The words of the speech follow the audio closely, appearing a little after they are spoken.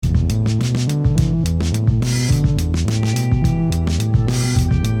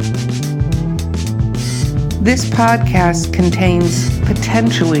This podcast contains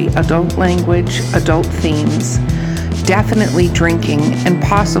potentially adult language, adult themes, definitely drinking, and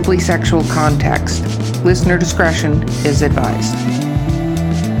possibly sexual context. Listener discretion is advised.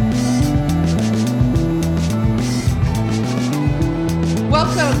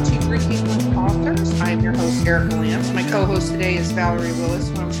 Welcome to Drinking with Authors. I am your host, Erica Lance. My co-host today is Valerie Willis,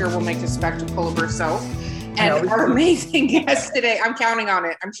 who I'm sure will make a spectacle of herself. And our amazing guest today, I'm counting on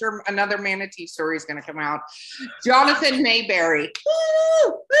it. I'm sure another manatee story is going to come out. Jonathan Mayberry.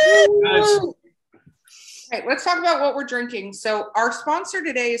 Nice. Okay, let's talk about what we're drinking. So our sponsor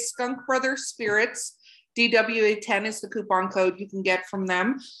today is Skunk Brothers Spirits. DWA10 is the coupon code you can get from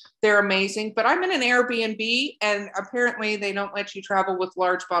them. They're amazing. But I'm in an Airbnb, and apparently they don't let you travel with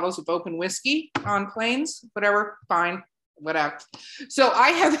large bottles of open whiskey on planes. Whatever, fine. Whatever. So I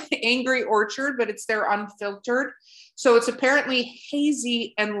have Angry Orchard, but it's their unfiltered. So it's apparently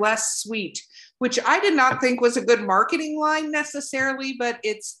hazy and less sweet, which I did not think was a good marketing line necessarily, but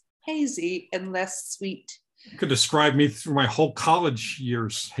it's hazy and less sweet. You could describe me through my whole college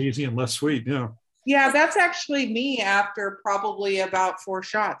years, hazy and less sweet. Yeah. Yeah, that's actually me after probably about 4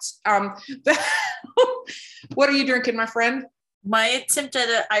 shots. What are you drinking, my friend? My attempt at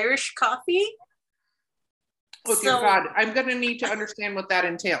an Irish coffee. Oh, dear God. I'm going to need to understand what that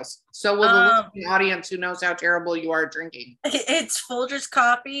entails. So will the listening audience who knows how terrible you are drinking. It's Folgers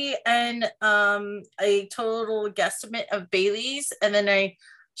coffee and a total guesstimate of Bailey's. And then I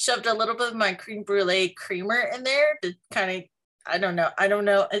shoved a little bit of my creme brulee creamer in there to kind of, I don't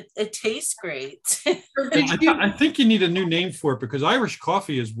know. It tastes great. I think you need a new name for it because Irish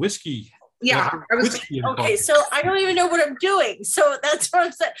coffee is whiskey. Yeah. Okay, so I don't even know what I'm doing. So that's what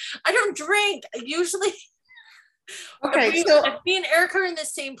I'm saying. I don't drink. Usually... Okay, if me and Erica are in the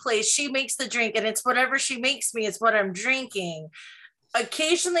same place, she makes the drink, and it's whatever she makes me, it's what I'm drinking.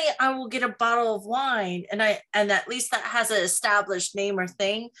 Occasionally, I will get a bottle of wine, and at least that has an established name or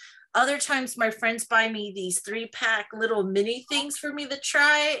thing. Other times, my friends buy me these 3-pack little mini things for me to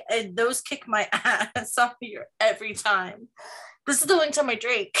try, and those kick my ass off here every time. This is the only time I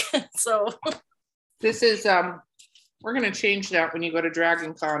drink, so this is We're going to change that when you go to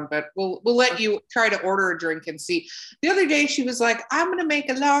Dragon Con, but we'll let you try to order a drink and see. The other day, she was like, I'm going to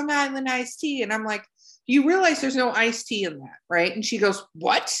make a Long Island iced tea. And I'm like, you realize there's no iced tea in that, right? And she goes,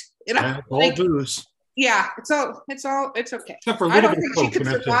 what? And I'm all booze. Yeah, it's okay. Except for a I don't bit think of she could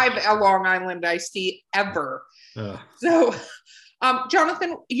survive a Long Island iced tea ever. So,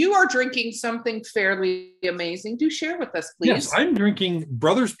 Jonathan, you are drinking something fairly amazing. Do share with us, please. Yes, I'm drinking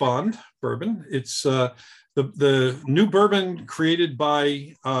Brothers Bond bourbon. It's the new bourbon created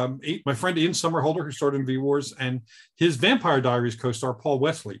by my friend Ian Somerhalder, who started in V-Wars, and his Vampire Diaries co-star Paul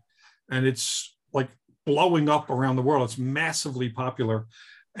Wesley. And it's like blowing up around the world. It's massively popular.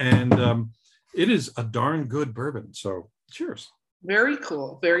 And it is a darn good bourbon. So cheers. Very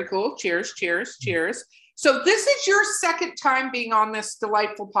cool. Very cool. Cheers, cheers, cheers. So this is your second time being on this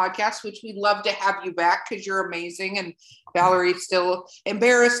delightful podcast, which we'd love to have you back because you're amazing. And Valerie's still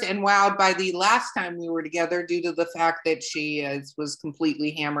embarrassed and wowed by the last time we were together due to the fact that she was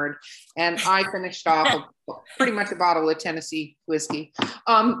completely hammered. And I finished off pretty much a bottle of Tennessee whiskey.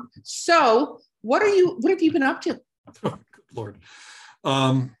 So what have you been up to? Oh, good Lord.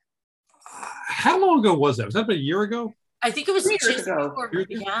 How long ago was that? Was that about a year ago? I think it was 3 years ago.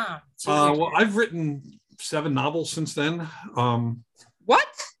 Yeah. Well, I've written 7 novels since then. What?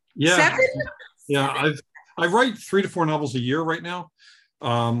 Yeah. 7? Yeah, I write 3 to 4 novels a year right now.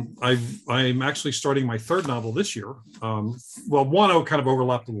 I'm actually starting my 3rd novel this year. Well, one kind of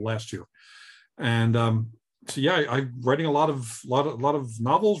overlapped with the last year, and so yeah, I'm writing a lot of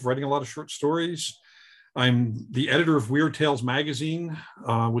novels, writing a lot of short stories. I'm the editor of Weird Tales magazine,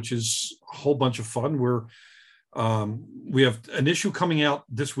 which is a whole bunch of fun. We have an issue coming out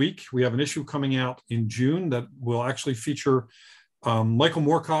this week. We have an issue coming out in June that will actually feature Michael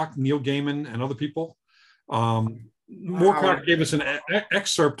Moorcock, Neil Gaiman, and other people. Moorcock gave us an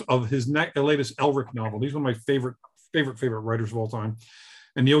excerpt of his latest Elric novel. He's one of my favorite writers of all time.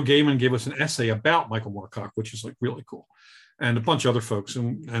 And Neil Gaiman gave us an essay about Michael Moorcock, which is like really cool, and a bunch of other folks.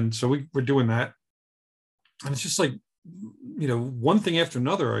 And so we're doing that. And it's just like, one thing after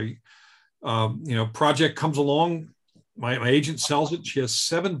another. Project comes along. My agent sells it. She has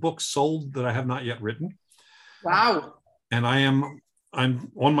 7 books sold that I have not yet written. Wow. And I'm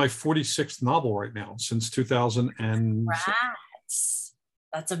on my 46th novel right now since 2000.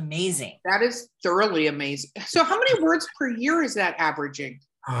 That's amazing. That is thoroughly amazing. So how many words per year is that averaging?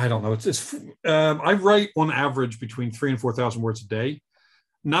 I don't know. I write on average between 3,000 and 4,000 words a day.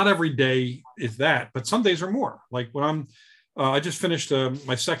 Not every day is that, but some days are more. Like when I'm I just finished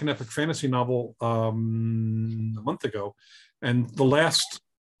my second epic fantasy novel a month ago, and the last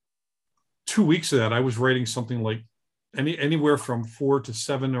 2 weeks of that, I was writing something like anywhere from 4 to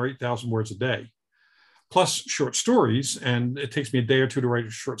 7 or 8,000 words a day, plus short stories. And it takes me a day or two to write a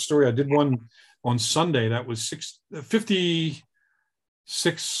short story. I did one on Sunday that was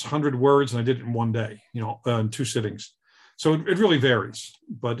 5,600 words, and I did it in one day, in 2 sittings. So it really varies,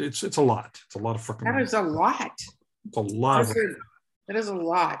 but it's a lot. It's a lot of freaking. That is a lot. It's a lot. That is a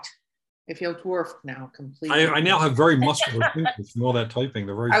lot. I feel dwarfed now completely. I now have very muscular fingers from all that typing.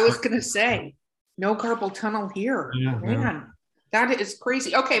 They're very. I was going to say, no carpal tunnel here. Yeah, Man, that is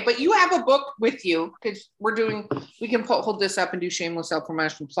crazy. Okay, but you have a book with you because we can hold this up and do shameless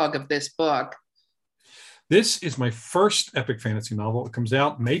self-promotion plug of this book. This is my first epic fantasy novel. It comes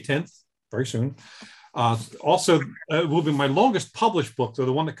out May 10th, very soon. Also, it will be my longest published book, though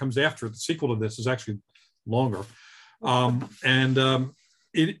the one that comes after it, the sequel to this, is actually longer. I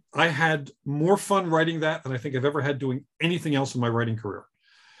had more fun writing that than I think I've ever had doing anything else in my writing career.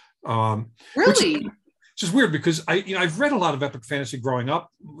 Really? Which is weird because I've read a lot of epic fantasy growing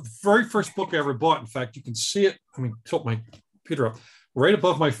up. The very first book I ever bought, in fact, you can see it. Tilt my computer up. Right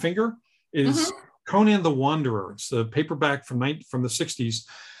above my finger is Conan the Wanderer. It's the paperback from the 60s.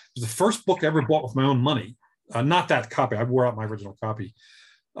 It was the first book I ever bought with my own money. Not that copy. I wore out my original copy.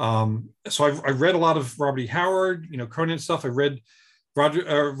 So I read a lot of Robert E. Howard, Conan stuff. I read Roger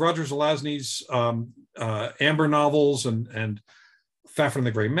Zelazny's Amber novels and Fafhrd and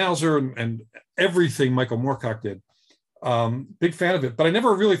the Grey Mouser and everything Michael Moorcock did. Big fan of it, but I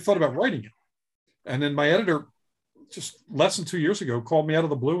never really thought about writing it. And then my editor, just less than 2 years ago, called me out of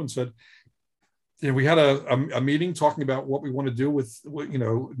the blue and said, we had a meeting talking about what we want to do with,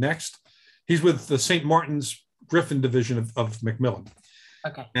 next. He's with the St. Martin's Griffin division of Macmillan.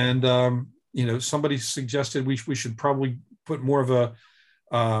 Okay. And, somebody suggested we should probably put more of a,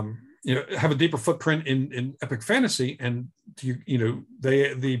 have a deeper footprint in epic fantasy. And,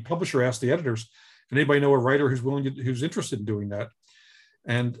 the publisher asked the editors, anybody know a writer who's interested in doing that?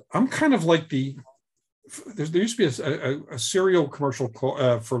 And I'm kind of like there used to be a cereal commercial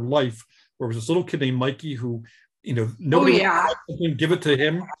for Life, where there was this little kid named Mikey who, nobody would give it to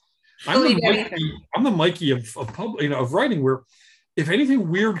him. I'm the Mikey of writing, where if anything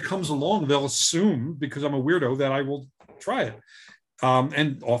weird comes along, they'll assume, because I'm a weirdo, that I will try it.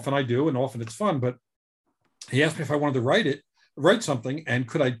 And often I do, and often it's fun. But he asked me if I wanted to write something, and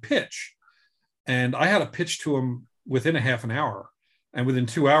could I pitch? And I had a pitch to him within a half an hour. And within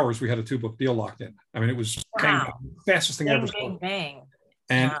 2 hours, we had a 2-book deal locked in. It was the fastest thing I ever saw. Bang.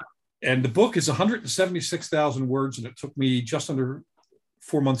 And the book is 176,000 words, and it took me just under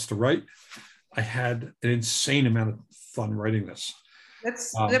 4 months to write. I had an insane amount of fun writing this.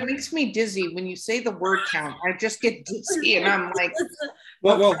 That makes me dizzy when you say the word count. I just get dizzy, and I'm like,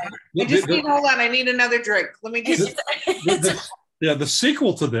 well, hold on. I need another drink. Let me just. The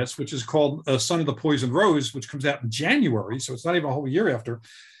sequel to this, which is called Son of the Poisoned Rose, which comes out in January, so it's not even a whole year after,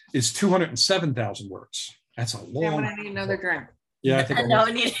 is 207,000 words. That's a long. I'm gonna need another drink. Yeah, I think I know.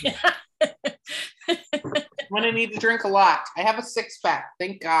 I need. I'm gonna need to drink a lot. I have a 6-pack,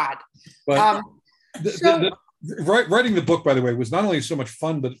 thank God. But writing the book, by the way, was not only so much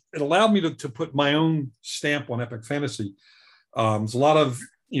fun, but it allowed me to put my own stamp on epic fantasy. There's a lot of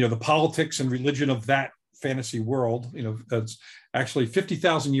the politics and religion of that fantasy world. That's actually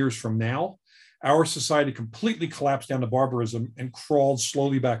 50,000 years from now, our society completely collapsed down to barbarism and crawled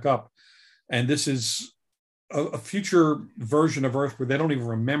slowly back up. And this is a future version of Earth where they don't even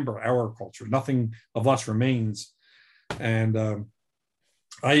remember our culture. Nothing of us remains. And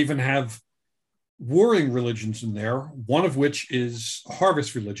I even have warring religions in there, one of which is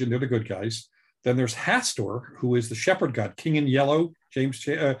harvest religion. They're the good guys. Then there's Hastur, who is the shepherd god, King in Yellow,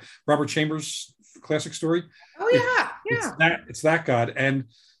 Robert Chambers' classic story. Oh, yeah. It's that god. And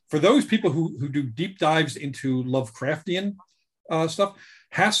for those people who do deep dives into Lovecraftian stuff,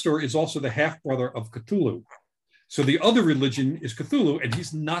 Hastur is also the half-brother of Cthulhu. So the other religion is Cthulhu, and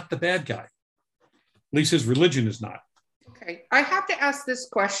he's not the bad guy. At least his religion is not. Okay. I have to ask this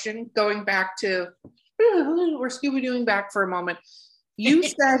question, going back to, we're Scooby-Dooing back for a moment. You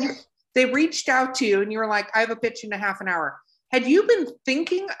said they reached out to you and you were like, I have a pitch in a half an hour. Had you been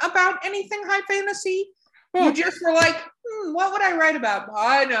thinking about anything high fantasy? You just were like, what would I write about?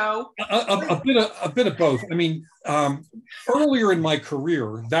 I know. A bit of both. Earlier in my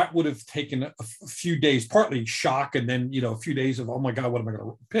career, that would have taken a few days, partly shock, and then, a few days of, oh my God, what am I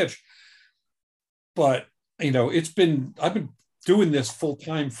going to pitch? But, I've been doing this full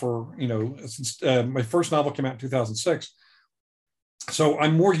time for, since my first novel came out in 2006. So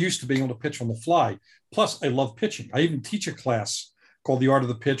I'm more used to being able to pitch on the fly. Plus, I love pitching. I even teach a class called The Art of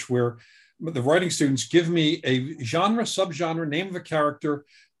the Pitch, where the writing students give me a genre, subgenre, name of a character,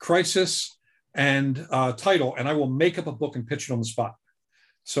 crisis, and title, and I will make up a book and pitch it on the spot.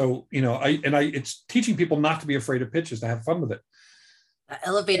 So, it's teaching people not to be afraid of pitches, to have fun with it.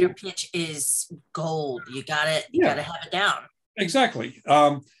 Elevator pitch is gold. You gotta have it down. Exactly.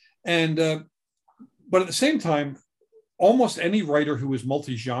 But at the same time, almost any writer who is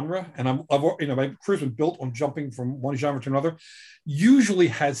multi-genre, and my career's been built on jumping from one genre to another, usually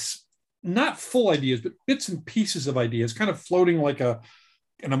has not full ideas, but bits and pieces of ideas, kind of floating like an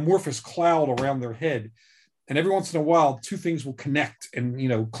amorphous cloud around their head. And every once in a while, two things will connect, and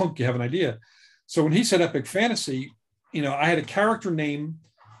clunk, you have an idea. So when he said epic fantasy, I had a character name,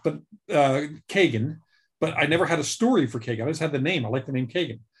 but Kagan, but I never had a story for Kagan. I just had the name. I like the name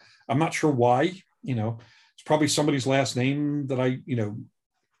Kagan. I'm not sure why. It's probably somebody's last name that I,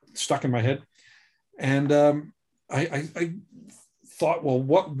 stuck in my head. And I thought, well,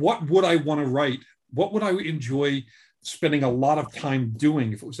 what would I want to write? What would I enjoy spending a lot of time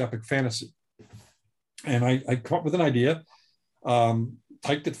doing if it was epic fantasy? And I come up with an idea,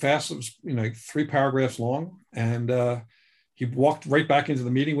 typed it fast. It was 3 paragraphs long, and he walked right back into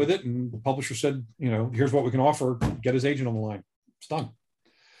the meeting with it. And the publisher said, here's what we can offer. Get his agent on the line. It's done.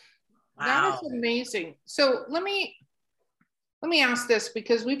 Wow. That is amazing. So let me ask this,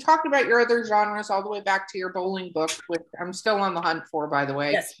 because we've talked about your other genres all the way back to your bowling book, which I'm still on the hunt for, by the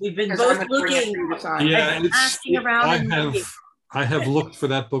way. Yes, we've been both looking. Yeah, asking around. I have looked for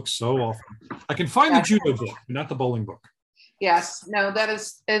that book so often. I can find the judo book, not the bowling book. Yes, no,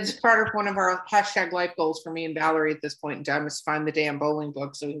 it's part of one of our hashtag life goals for me and Valerie at this point in time, is to find the damn bowling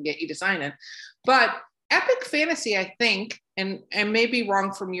book so we can get you to sign it. But epic fantasy, I think, and may be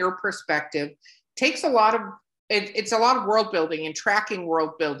wrong from your perspective, takes a lot of it's a lot of world building and tracking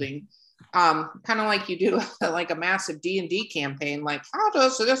world building, kind of like you do like a massive D&D campaign. Like, how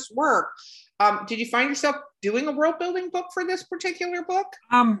does this work? Did you find yourself doing a world building book for this particular book?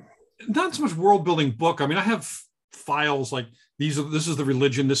 Not so much world building book. I mean, I have files like this is the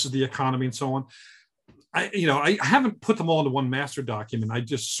religion, this is the economy, and so on. I haven't put them all into one master document. I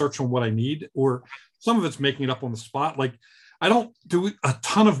just search on what I need, or some of it's making it up on the spot. Like, I don't do a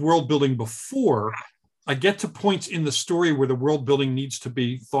ton of world building before I get to points in the story where the world building needs to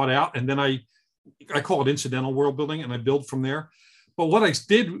be thought out. And then I call it incidental world building, and I build from there. But what I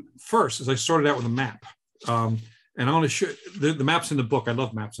did first is I started out with a map. And I want to show the maps in the book. I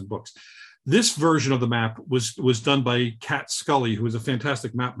love maps in books. This version of the map was done by Kat Scully, who is a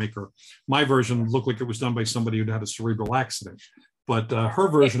fantastic map maker. My version looked like it was done by somebody who'd had a cerebral accident, but her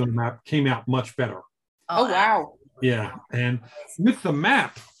version of the map came out much better. Oh, wow. Yeah. And with the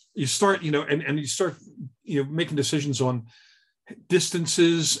map, you start, and you start, making decisions on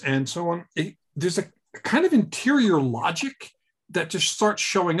distances and so on. There's a kind of interior logic that just starts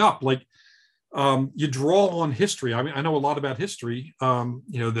showing up. Like, you draw on history. I mean, I know a lot about history,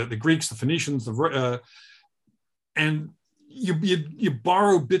 the Greeks, the Phoenicians, and you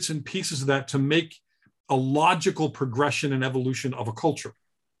borrow bits and pieces of that to make a logical progression and evolution of a culture.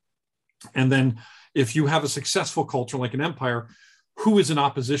 And then if you have a successful culture like an empire, who is in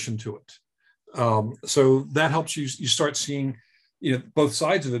opposition to it? So that helps you start seeing both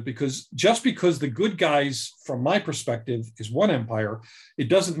sides of it, because just because the good guys, from my perspective, is one empire, it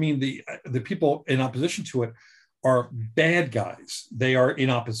doesn't mean the people in opposition to it are bad guys. They are in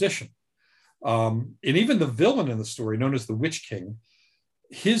opposition. And even the villain in the story, known as the Witch King,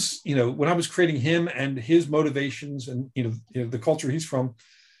 his, when I was creating him and his motivations and, the culture he's from,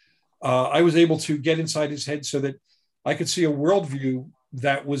 I was able to get inside his head so that I could see a worldview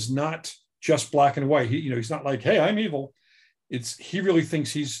that was not just black and white. He's not like, hey, I'm evil. He really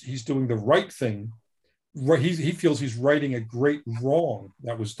thinks he's doing the right thing. Right, he feels he's righting a great wrong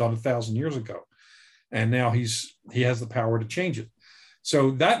that was done 1,000 years ago, and now he has the power to change it.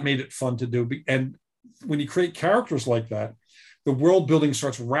 So that made it fun to do. And when you create characters like that, the world building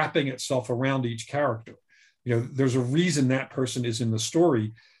starts wrapping itself around each character. There's a reason that person is in the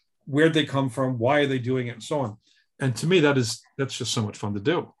story. Where'd they come from? Why are they doing it, and so on. And to me, that's just so much fun to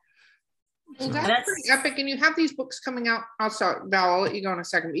do. Well, that's pretty epic. And you have these books coming out. Also, Val, I'll let you go in a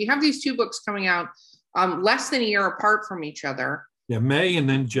second. But you have these 2 books coming out less than a year apart from each other. Yeah, May and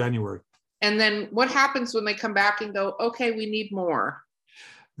then January. And then what happens when they come back and go, okay, we need more?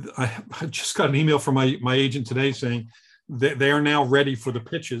 I just got an email from my agent today saying they are now ready for the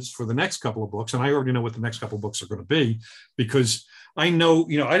pitches for the next couple of books. And I already know what the next couple of books are going to be, because I know,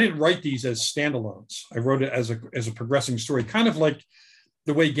 I didn't write these as standalones. I wrote it as a progressing story, kind of like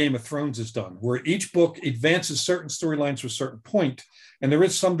the way Game of Thrones is done, where each book advances certain storylines to a certain point, and there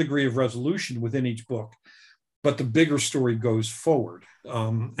is some degree of resolution within each book, but the bigger story goes forward.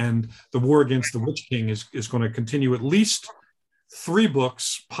 And the war against the Witch King is going to continue at least 3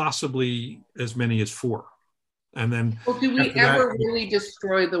 books, possibly as many as 4. And then, well, do we ever really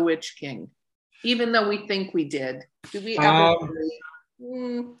destroy the Witch King, even though we think we did? Do we ever?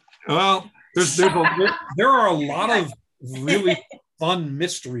 Well, there are a lot of really fun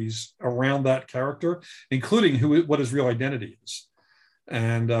mysteries around that character, including what his real identity is.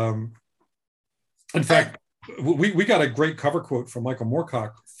 And in fact, we got a great cover quote from Michael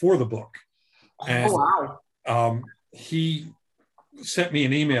Moorcock for the book. And he sent me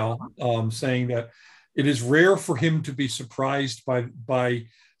an email saying that it is rare for him to be surprised by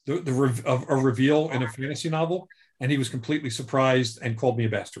a reveal in a fantasy novel, and he was completely surprised and called me a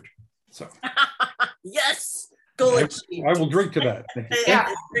bastard. So yes, I will drink to that. Yeah,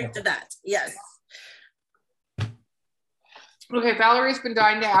 drink to that. Yes. Okay, Valerie's been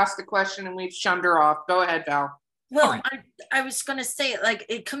dying to ask the question, and we've shunned her off. Go ahead, Val. Well, I was going to say, like,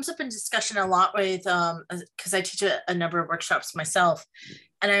 it comes up in discussion a lot with, because I teach a number of workshops myself,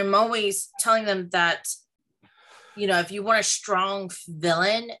 and I'm always telling them that, you know, if you want a strong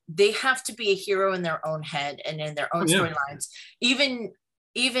villain, they have to be a hero in their own head and in their own storylines. Even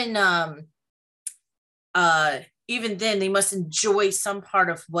then, they must enjoy some part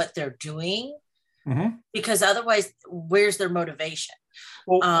of what they're doing, because otherwise, where's their motivation?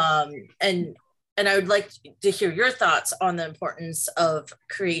 Well, and I would like to hear your thoughts on the importance of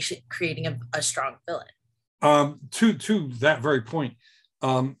creating a strong villain. To that very point,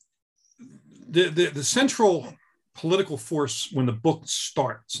 the central political force when the book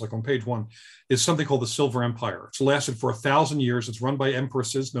starts, like on page 1, is something called the Silver Empire. It's lasted for 1,000 years. It's run by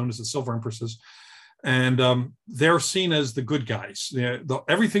empresses known as the Silver Empresses, and they're seen as the good guys.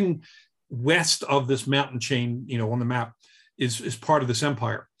 Everything west of this mountain chain, you know, on the map, is part of this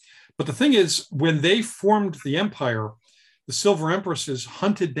empire. But the thing is, when they formed the empire, the Silver Empresses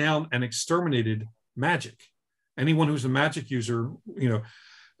hunted down and exterminated magic. Anyone who's a magic user, you know,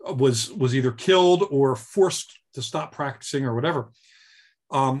 was either killed or forced to stop practicing or whatever.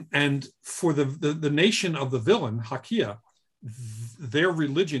 And for the nation of the villain, Hakia, their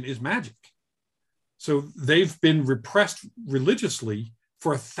religion is magic. So they've been repressed religiously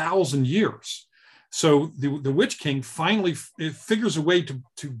for 1,000 years. So the Witch King finally figures a way to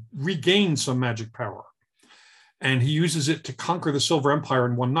regain some magic power. And he uses it to conquer the Silver Empire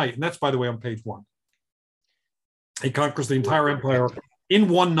in one night. And that's, by the way, on page 1. He conquers the entire empire in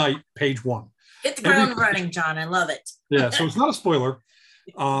one night, page 1. Hit the ground running, John. I love it. Yeah, so it's not a spoiler.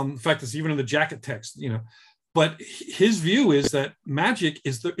 In fact, it's even in the jacket text, you know. But his view is that magic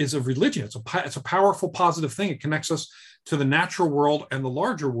is a religion. It's a powerful, positive thing. It connects us to the natural world and the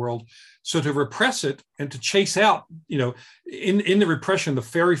larger world. So to repress it and to chase out, you know, in the repression, the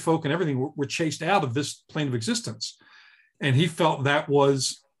fairy folk and everything were chased out of this plane of existence. And he felt that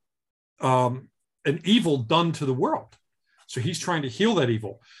was an evil done to the world. So he's trying to heal that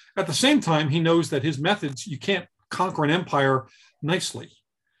evil. At the same time, he knows that his methods, you can't conquer an empire nicely.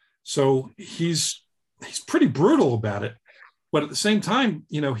 So he's pretty brutal about it. But at the same time,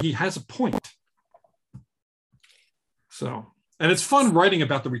 you know, he has a point. So, and it's fun writing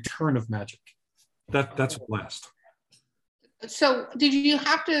about the return of magic. That's a blast. So did you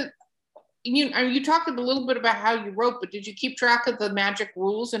have to, you talked a little bit about how you wrote, but did you keep track of the magic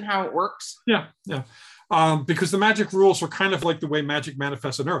rules and how it works? Yeah. Because the magic rules are kind of like the way magic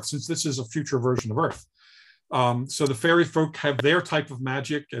manifests on Earth, since this is a future version of Earth. So the fairy folk have their type of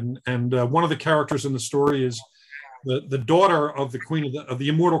magic, and one of the characters in the story is the daughter of the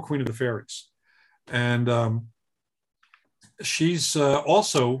immortal queen of the fairies, and she's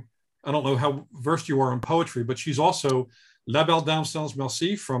also, I don't know how versed you are in poetry, but she's also La Belle Dame sans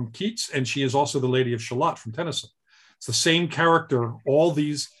Merci from Keats, and she is also the Lady of Shalott from Tennyson. It's the same character all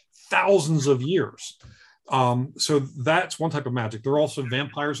these thousands of years. So that's one type of magic. There are also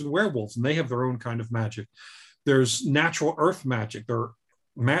vampires and werewolves, and they have their own kind of magic. There's natural earth magic. There are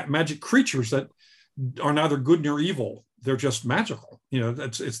magic creatures that are neither good nor evil. They're just magical. You know,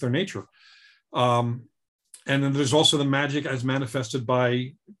 it's their nature. And then there's also the magic as manifested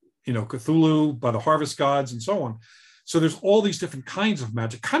by, you know, Cthulhu, by the harvest gods, and so on. So there's all these different kinds of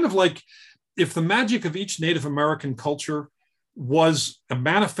magic, kind of like if the magic of each Native American culture was a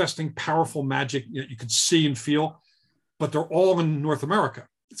manifesting powerful magic you could see and feel, but they're all in North America.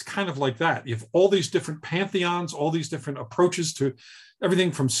 It's kind of like that. You have all these different pantheons, all these different approaches to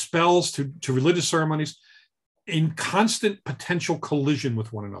everything from spells to religious ceremonies in constant potential collision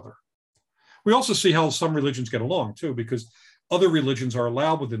with one another. We also see how some religions get along too, because other religions are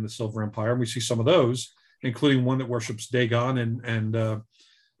allowed within the Silver Empire, and we see some of those, including one that worships Dagon and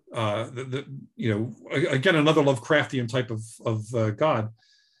again, another Lovecraftian type of god.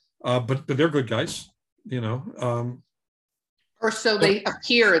 But they're good guys, Or so they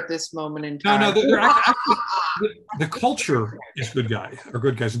appear at this moment in time. No, they're actually, the culture is good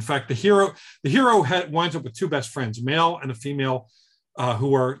guys. In fact, the hero winds up with two best friends, a male and a female,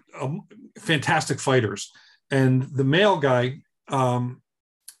 who are fantastic fighters. And the male guy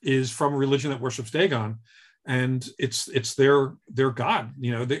is from a religion that worships Dagon, and it's their god,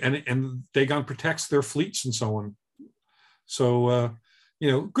 and Dagon protects their fleets and so on. So,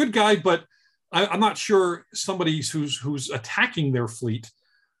 good guy, but I'm not sure somebody who's attacking their fleet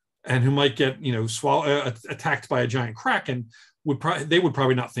and who might get attacked by a giant kraken would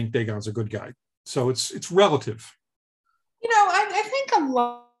probably not think Dagon's a good guy. So it's relative. I think a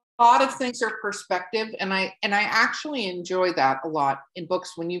lot of things are perspective, and I actually enjoy that a lot in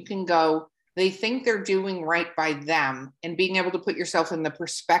books when you can go, they think they're doing right by them, and being able to put yourself in the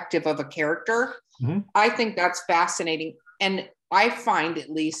perspective of a character. Mm-hmm. I think that's fascinating, and I find at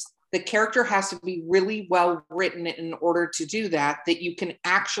least the character has to be really well written in order to do that you can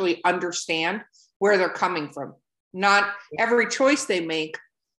actually understand where they're coming from. Not every choice they make,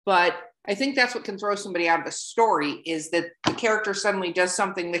 but I think that's what can throw somebody out of a story, is that the character suddenly does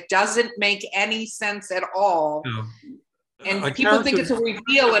something that doesn't make any sense at all. No. And people think it's a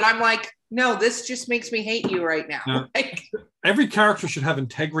reveal, and I'm like, no, this just makes me hate you right now. No. Every character should have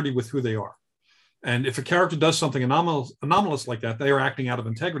integrity with who they are. And if a character does something anomalous like that, they are acting out of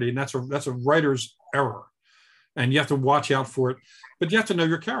integrity, and that's a writer's error. And you have to watch out for it. But you have to know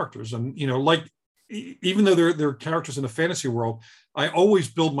your characters. And even though they're characters in a fantasy world, I always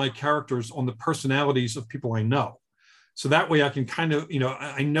build my characters on the personalities of people I know. So that way I can kind of,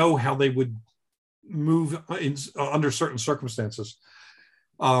 I know how they would move under certain circumstances.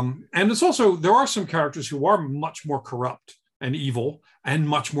 And it's also, there are some characters who are much more corrupt and evil and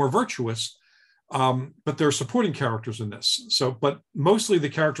much more virtuous. But there are supporting characters in this. So, but mostly the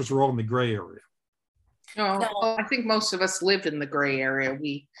characters are all in the gray area. Well, I think most of us live in the gray area.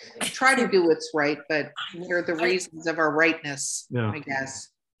 We try to do what's right, but we're the reasons of our rightness, I guess.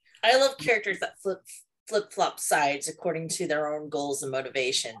 I love characters that flip-flop sides according to their own goals and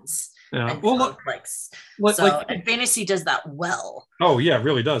motivations. Yeah. And conflicts. And fantasy does that well. Oh, yeah, it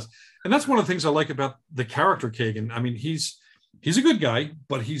really does. And that's one of the things I like about the character Kagan. I mean, he's a good guy,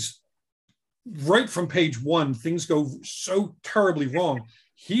 but he's right from page one, things go so terribly wrong.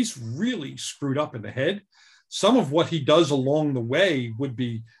 He's really screwed up in the head. Some of what he does along the way would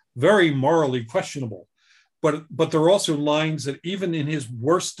be very morally questionable, but there are also lines that even in his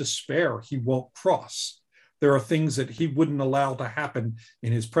worst despair, he won't cross. There are things that he wouldn't allow to happen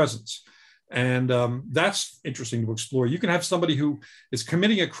in his presence. And that's interesting to explore. You can have somebody who is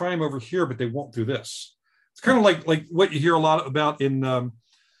committing a crime over here, but they won't do this. It's kind of like what you hear a lot about in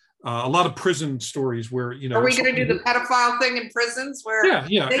a lot of prison stories where, are we going to do the pedophile thing in prisons where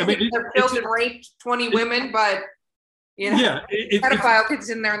they're killed and raped 20 women, but pedophile kids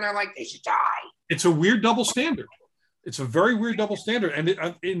in there and they're like, they should die. It's a weird double standard. It's a very weird double standard.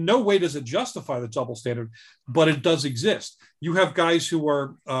 And in no way does it justify the double standard, but it does exist. You have guys who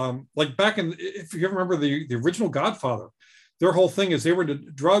are like back in, if you remember the original Godfather, their whole thing is they were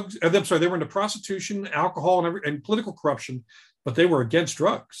into drugs. They were into prostitution, alcohol, and political corruption, but they were against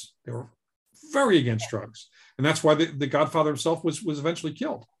drugs. They were very against drugs. And that's why the Godfather himself was eventually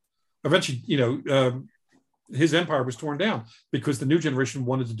killed. Eventually, his empire was torn down because the new generation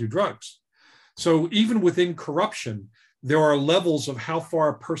wanted to do drugs. So even within corruption, there are levels of how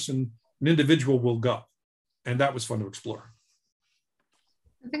far an individual will go. And that was fun to explore.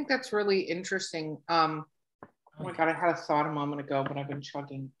 I think that's really interesting. Oh my God, I had a thought a moment ago, but I've been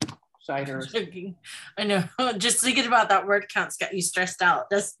chugging ciders. I know. Just thinking about that word count's got you stressed out.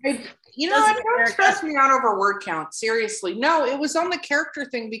 It don't stress me out over word count. Seriously. No, it was on the character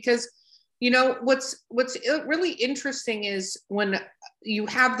thing because, what's really interesting is when you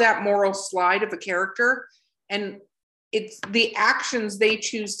have that moral slide of a character and it's the actions they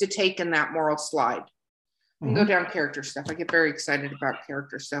choose to take in that moral slide. And go down character stuff. I get very excited about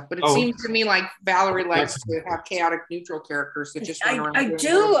character stuff, but it seems to me like Valerie likes to have chaotic neutral characters that just run around. I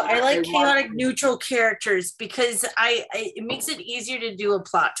do. I like chaotic neutral characters because it makes it easier to do a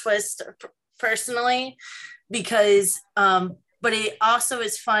plot twist personally, because but it also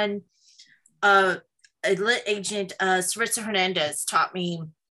is fun. Agent Sarissa Hernandez taught me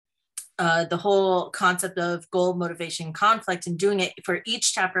the whole concept of goal, motivation, conflict, and doing it for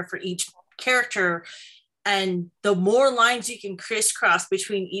each chapter for each character. And the more lines you can crisscross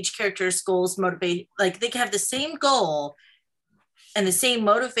between each character's goals, motivate, like they can have the same goal, and the same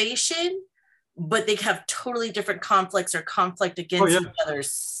motivation, but they have totally different conflicts or conflict against each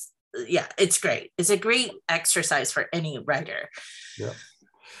other's. Yeah, it's great. It's a great exercise for any writer. Yeah.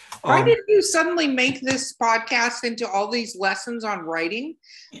 Why did you suddenly make this podcast into all these lessons on writing?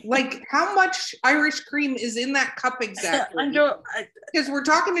 Like, how much Irish cream is in that cup exactly? Because we're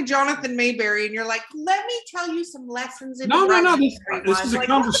talking to Jonathan Mayberry, and you're like, let me tell you some lessons in writing. No. This is a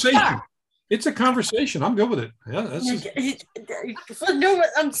conversation. It's a conversation. I'm good with it. Yeah, no,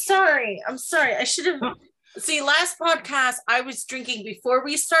 I'm sorry. I should have. See, last podcast, I was drinking before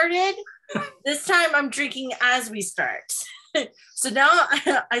we started. This time, I'm drinking as we start. So now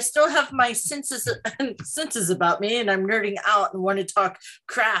I still have my senses about me, and I'm nerding out and want to talk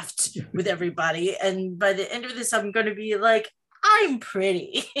craft with everybody. And by the end of this, I'm going to be like, I'm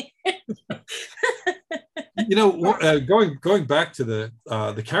pretty. Going back to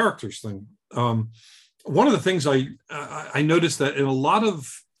the characters thing. One of the things I noticed that in a lot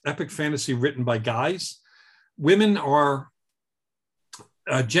of epic fantasy written by guys, women are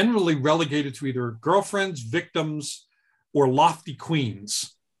generally relegated to either girlfriends, victims, or lofty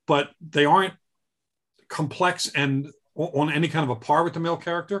queens, but they aren't complex and on any kind of a par with the male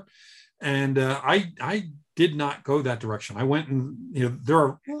character. And I did not go that direction. I went and, there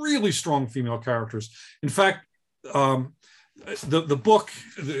are really strong female characters. In fact, the book,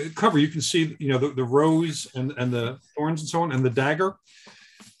 the cover, you can see, the rose and the thorns and so on, and the dagger.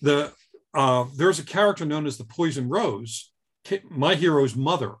 There's a character known as the Poison Rose, my hero's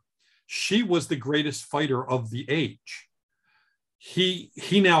mother. She was the greatest fighter of the age. He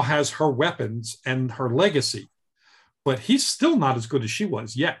now has her weapons and her legacy, but he's still not as good as she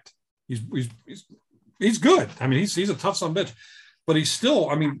was yet. He's good. I mean, he's a tough son of a bitch, but he's still,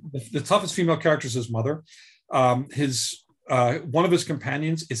 the toughest female character is his mother. One of his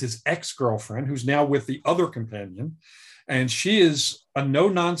companions is his ex-girlfriend, who's now with the other companion, and she is a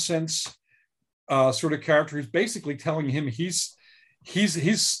no-nonsense sort of character who's basically telling him he's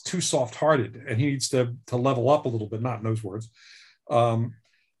too soft-hearted and he needs to level up a little bit, not in those words.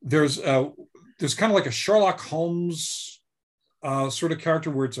 There's kind of like a Sherlock Holmes sort of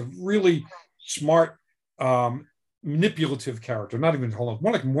character where it's a really smart, manipulative character, not even Holmes,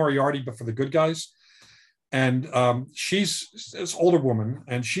 more like Moriarty, but for the good guys. And she's this older woman,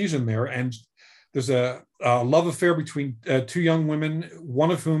 and she's in there, and there's a love affair between two young women,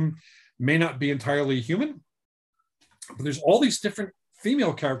 one of whom may not be entirely human, but there's all these different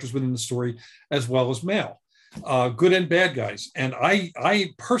female characters within the story as well as male. Good and bad guys. And I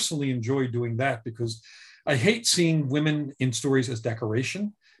personally enjoy doing that because I hate seeing women in stories as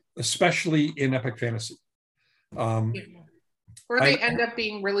decoration, especially in epic fantasy. Or they end up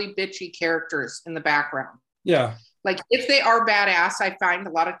being really bitchy characters in the background. Yeah. Like if they are badass, I find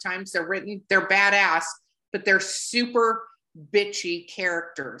a lot of times they're badass, but they're super bitchy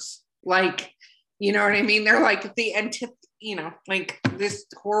characters. Like, you know what I mean? They're like the like this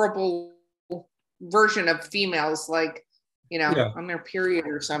horrible version of females, like, on their period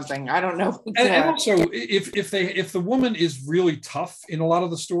or something. I don't know. And also, if the woman is really tough in a lot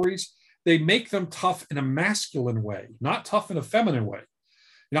of the stories, they make them tough in a masculine way, not tough in a feminine way.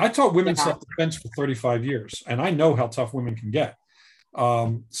 I taught women self-defense for 35 years, and I know how tough women can get.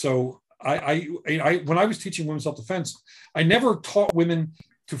 So I when I was teaching women self-defense, I never taught women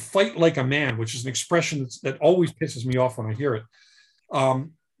to fight like a man, which is an expression that always pisses me off when I hear it.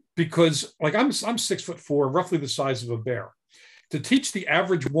 Because like I'm 6'4", roughly the size of a bear. To teach the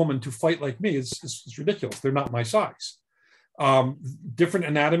average woman to fight like me is ridiculous. They're not my size. Different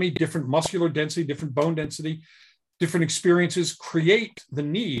anatomy, different muscular density, different bone density, different experiences create the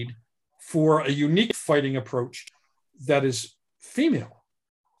need for a unique fighting approach that is female,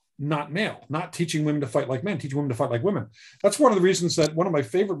 not male, not teaching women to fight like men, teaching women to fight like women. That's one of the reasons that one of my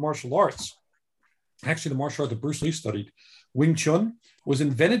favorite martial arts, actually the martial art that Bruce Lee studied, Wing Chun, was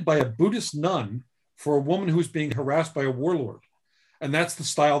invented by a Buddhist nun for a woman who was being harassed by a warlord. And that's the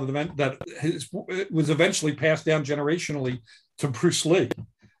style that was eventually passed down generationally to Bruce Lee.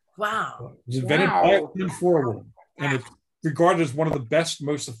 Wow. It was invented by a woman for a woman. And it's regarded as one of the best,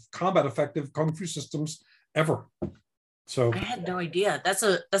 most combat effective Kung Fu systems ever. So I had no idea.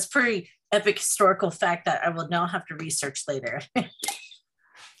 That's pretty epic historical fact that I will now have to research later.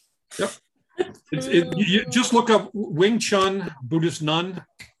 Yep. You just look up Wing Chun, Buddhist nun.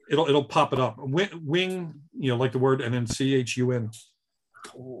 It'll pop it up. Wing, like the word, and then CHUN.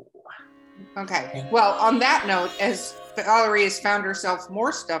 Okay. Well, on that note, as Valerie has found herself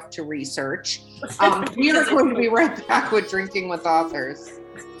more stuff to research, we are going to be right back with Drinking with Authors.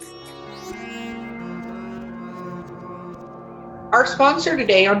 Our sponsor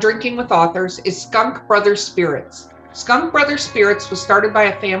today on Drinking with Authors is Skunk Brothers Spirits. Skunk Brothers Spirits was started by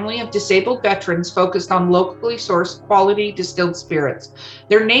a family of disabled veterans focused on locally sourced quality distilled spirits.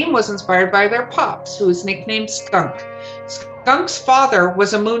 Their name was inspired by their pops, who was nicknamed Skunk. Skunk's father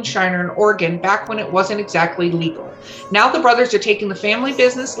was a moonshiner in Oregon back when it wasn't exactly legal. Now the brothers are taking the family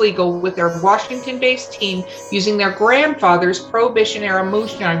business legal with their Washington-based team using their grandfather's Prohibition-era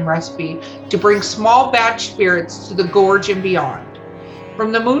moonshine recipe to bring small batch spirits to the gorge and beyond.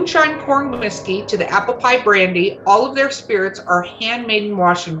 From the moonshine corn whiskey to the apple pie brandy, all of their spirits are handmade in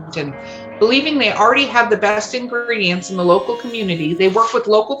Washington. Believing they already have the best ingredients in the local community, they work with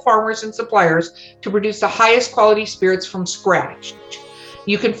local farmers and suppliers to produce the highest quality spirits from scratch.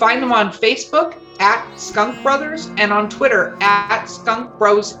 You can find them on Facebook at Skunk Brothers and on Twitter at Skunk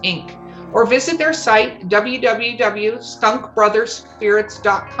Bros Inc. Or visit their site,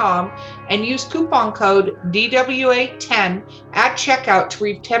 www.skunkbrotherspirits.com, and use coupon code DWA10 at checkout to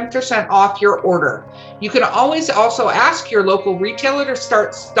reap 10% off your order. You can always also ask your local retailer to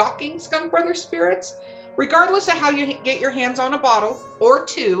start stocking Skunk Brothers Spirits. Regardless of how you get your hands on a bottle or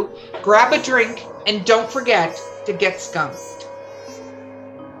two, grab a drink and don't forget to get skunked.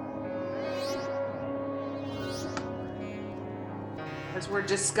 As we're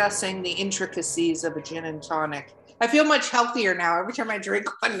discussing the intricacies of a gin and tonic. I feel much healthier now. Every time I drink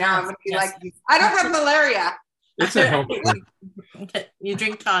one now, I'm going to be like, I don't have malaria. It's a healthy thing. You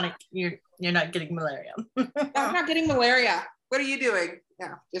drink tonic, you're not getting malaria. I'm not getting malaria. What are you doing?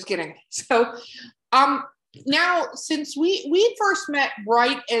 Yeah, just kidding. So, now since we first met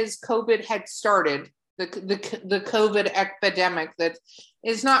right as COVID had started, the COVID epidemic that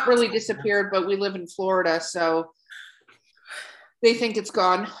is not really disappeared, but we live in Florida, so they think it's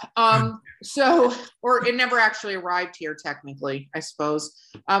gone. So, or it never actually arrived here technically, I suppose.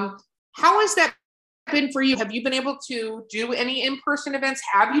 How has that been for you? Have you been able to do any in-person events?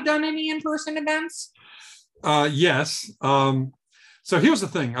 Have you done any in-person events? Yes. So here's the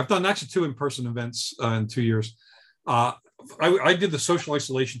thing. I've done actually 2 in-person events in 2 years. I did the social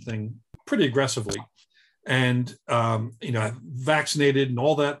isolation thing pretty aggressively, and vaccinated and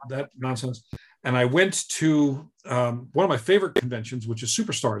all that nonsense. And I went to one of my favorite conventions, which is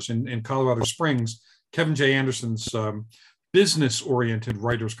Superstars in Colorado Springs, Kevin J. Anderson's business-oriented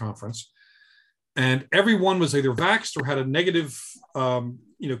writers conference. And everyone was either vaxxed or had a negative,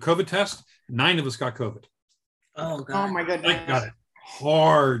 COVID test. 9 of us got COVID. Oh, God. Oh, my goodness. I got it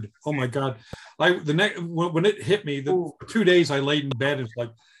hard. Oh, my God. When it hit me, the 2 days I laid in bed, it's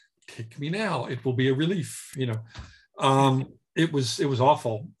like, kick me now. It will be a relief, It was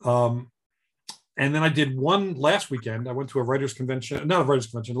awful. And then I did one last weekend. I went to a writers convention, not a writers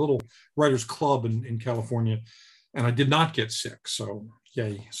convention, a little writers club in California, and I did not get sick. So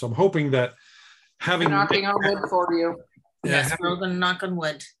yay. So I'm hoping that having knocking on wood for you. Yes, we're gonna knock on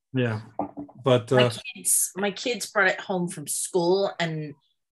wood. Yeah. But my kids brought it home from school, and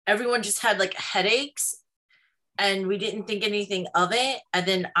everyone just had like headaches, and we didn't think anything of it. And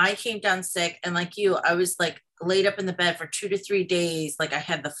then I came down sick, and like you, I was like laid up in the bed for 2 to 3 days, like I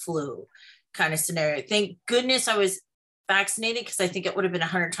had the flu kind of scenario. Thank goodness I was vaccinated, because I think it would have been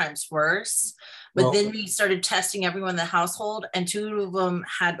 100 times worse. But then we started testing everyone in the household, and 2 of them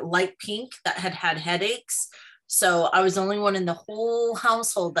had light pink that had headaches. So I was the only one in the whole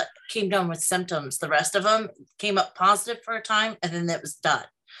household that came down with symptoms. The rest of them came up positive for a time, and then it was done.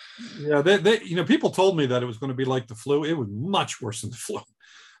 Yeah, they people told me that it was going to be like the flu. It was much worse than the flu.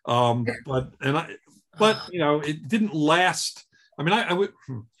 But it didn't last. I mean,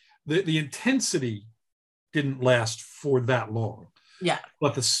 the intensity didn't last for that long. Yeah.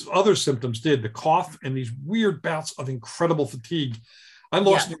 But the other symptoms did. The cough and these weird bouts of incredible fatigue. I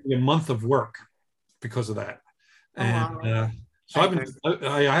lost nearly a month of work because of that. And so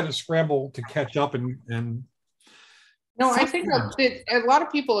I had to scramble to catch up and no, I think a lot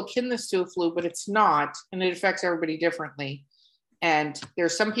of people akin this to a flu, but it's not, and it affects everybody differently. And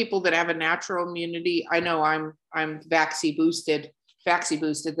there's some people that have a natural immunity. I know I'm vaccine boosted.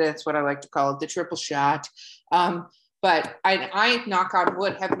 That's what I like to call it, the triple shot. But I knock on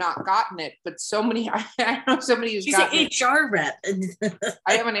wood, have not gotten it. But so many, I know somebody who's gotten it. She's an HR rep.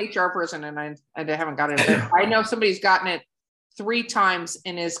 I have an HR person, and I haven't gotten it. But I know somebody's gotten it 3 times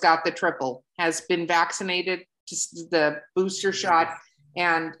and has got the triple, has been vaccinated, just the booster shot,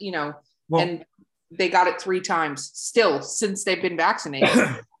 and and they got it 3 times still since they've been vaccinated.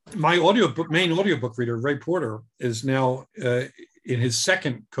 My main audiobook reader, Ray Porter, is now in his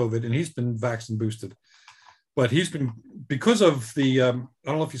second COVID, and he's been vaccine boosted. But he's been, because of the, I don't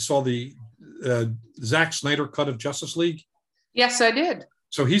know if you saw the Zack Snyder cut of Justice League. Yes, I did.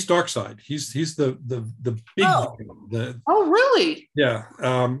 So he's Darkseid. He's the big the Oh, really? yeah.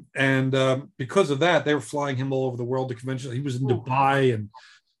 Because of that, they were flying him all over the world to conventions. He was in Dubai and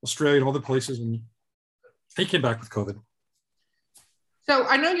Australia and all the places, and he came back with COVID. So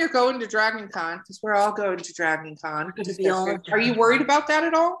I know you're going to Dragon Con because we're all going to Dragon Con. Dragon Are you worried about that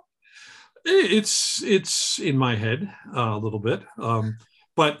at all? It's in my head a little bit.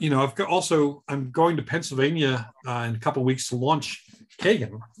 But I'm going to Pennsylvania in a couple of weeks to launch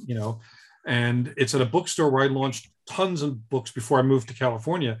Kagan, and it's at a bookstore where I launched tons of books before I moved to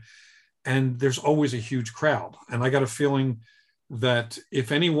California. And there's always a huge crowd. And I got a feeling that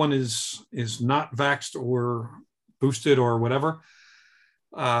if anyone is not vaxxed or boosted or whatever,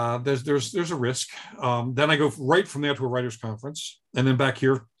 there's a risk. Then I go right from there to a writer's conference and then back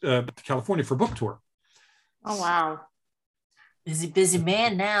here to California for a book tour. Oh, wow. Busy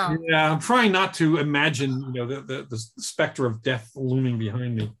man now. Yeah, I'm trying not to imagine, the specter of death looming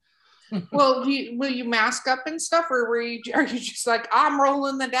behind me. Well, will you mask up and stuff, or are you just like, I'm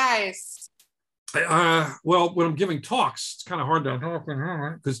rolling the dice? Well, when I'm giving talks, it's kind of hard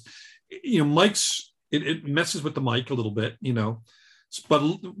to because mics it messes with the mic a little bit, But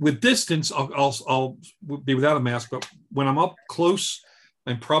with distance, I'll be without a mask. But when I'm up close,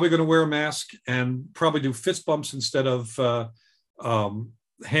 I'm probably going to wear a mask and probably do fist bumps instead of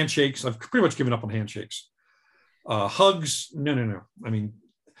handshakes. I've pretty much given up on handshakes. Hugs, no. I mean,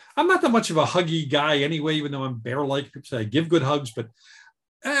 I'm not that much of a huggy guy anyway, even though I'm bear-like. People say I give good hugs, but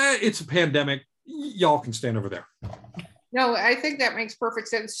it's a pandemic. Y'all can stand over there. No, I think that makes perfect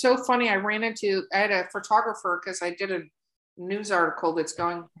sense. It's so funny. I had a photographer because I did a news article that's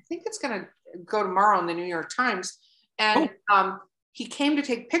going, I think it's going to go tomorrow in the New York Times. And he came to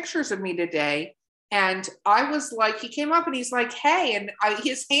take pictures of me today. And I was like, he came up and he's like, hey, and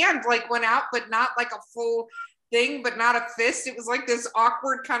his hand like went out, but not like a full thing, but not a fist. It was like this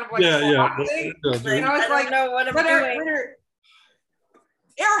awkward kind of like thing. And I was like, know what I'm doing.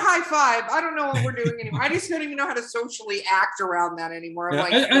 Air high five. I don't know what we're doing anymore. I just don't even know how to socially act around that anymore. Yeah,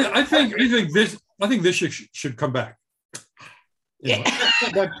 like, I think this should come back. We'll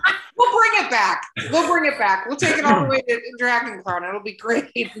bring it back. We'll take it all the way to Dragon Con. It'll be great.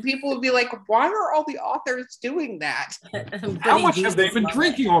 And people will be like, why are all the authors doing that? How much have they been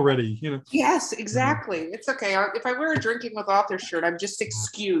drinking already? Yes, exactly. It's okay. If I wear a Drinking with Authors shirt, I'm just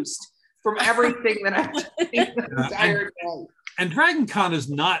excused from everything that I've done the entire day. And Dragon Con is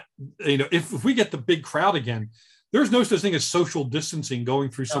not, if we get the big crowd again, there's no such thing as social distancing going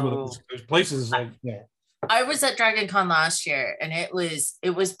through some of those places. I was at Dragon Con last year and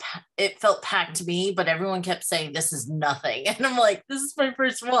it felt packed to me, but everyone kept saying this is nothing. And I'm like, this is my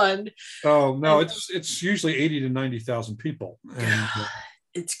first one. Oh no, it's usually 80 to 90,000 people. And,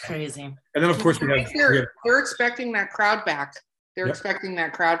 it's crazy. And then of course they're expecting that crowd back. They're expecting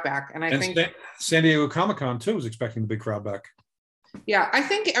that crowd back. And I think San Diego Comic-Con too is expecting the big crowd back. Yeah, I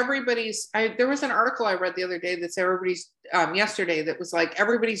think there was an article I read the other day that said yesterday that was like,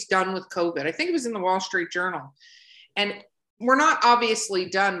 everybody's done with COVID. I think it was in the Wall Street Journal. And we're not obviously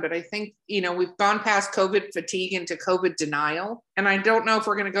done, but I think, we've gone past COVID fatigue into COVID denial. And I don't know if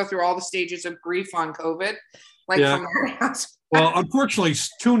we're going to go through all the stages of grief on COVID. Well, unfortunately,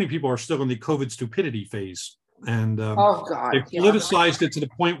 too many people are still in the COVID stupidity phase. And oh God, they politicized it to the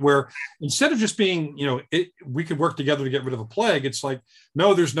point where instead of just being, we could work together to get rid of a plague, it's like,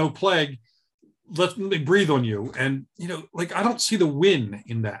 no, there's no plague. Let me breathe on you. And, I don't see the win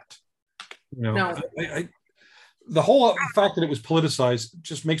in that. No. The whole fact that it was politicized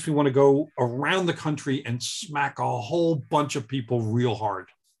just makes me want to go around the country and smack a whole bunch of people real hard.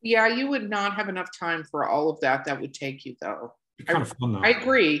 Yeah, you would not have enough time for all of that. That would take you, though. It's kind of fun, though. I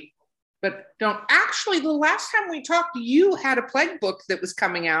agree. But the last time we talked, you had a plague book that was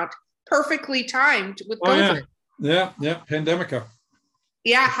coming out perfectly timed with COVID. Yeah, Pandemica.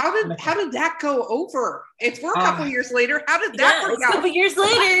 Yeah, how did that go over? We're a couple years later. How did that work out? A couple years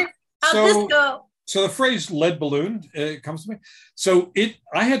later. How'd this go? So the phrase "lead balloon" comes to me. So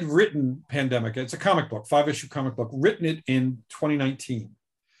I had written Pandemica. It's a comic book, 5-issue comic book, written it in 2019.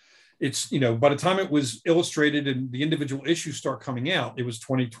 It's, by the time it was illustrated and the individual issues start coming out, it was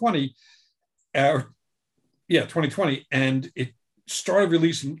 2020. 2020. And it started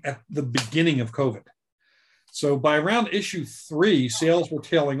releasing at the beginning of COVID. So by around issue 3, sales were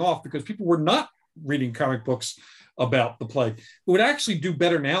tailing off because people were not reading comic books about the plague. It would actually do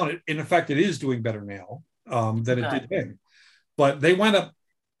better now. And in fact, it is doing better now than it did then. But they wound up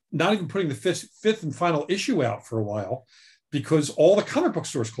not even putting the fifth and final issue out for a while, because all the comic book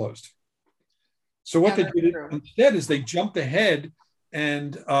stores closed. So what they did instead is they jumped ahead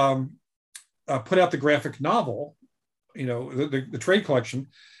and put out the graphic novel the trade collection,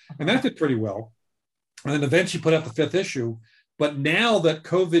 and that did pretty well. And then eventually put out the 5th issue. But now that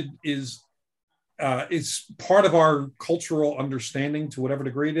COVID is part of our cultural understanding to whatever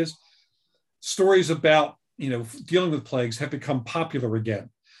degree it is, stories about dealing with plagues have become popular again.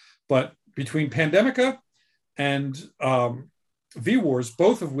 But between Pandemica and V-Wars,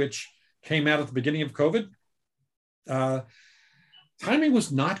 both of which came out at the beginning of COVID, timing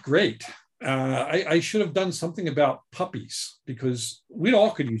was not great. I should have done something about puppies, because we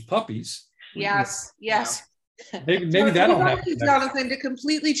all could use puppies. Yes. Maybe that'll happen. Jonathan, to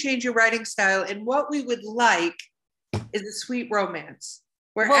completely change your writing style, and what we would like is a sweet romance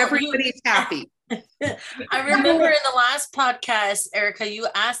where everybody's happy. I remember in the last podcast, Erica, you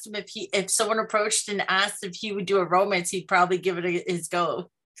asked him if someone approached and asked if he would do a romance, he'd probably give it his go.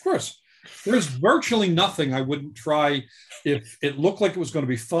 Of course. There's virtually nothing I wouldn't try if it looked like it was going to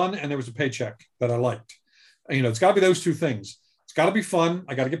be fun and there was a paycheck that I liked. It's got to be those two things. It's got to be fun.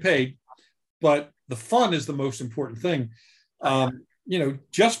 I got to get paid. But the fun is the most important thing.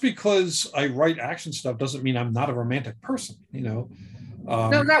 Just because I write action stuff doesn't mean I'm not a romantic person, No,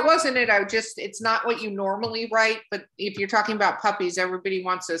 that wasn't it. It's not what you normally write. But if you're talking about puppies, everybody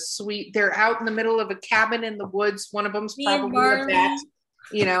wants a sweet, they're out in the middle of a cabin in the woods. One of them's probably a vet,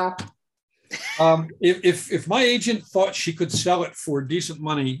 If my agent thought she could sell it for decent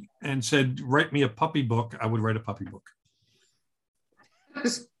money and said, write me a puppy book, I would write a puppy book.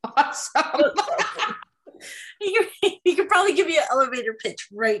 That's awesome. He could probably give you an elevator pitch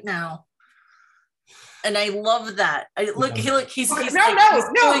right now. And I love that. He's no. He's Have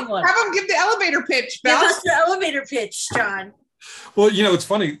him give the elevator pitch, Beth. Give us the elevator pitch, John. Well, it's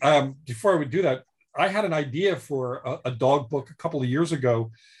funny. Before I would do that, I had an idea for a dog book a couple of years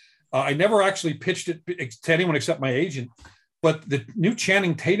ago. I never actually pitched it to anyone except my agent. But the new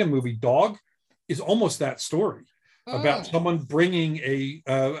Channing Tatum movie, Dog, is almost that story about someone bringing a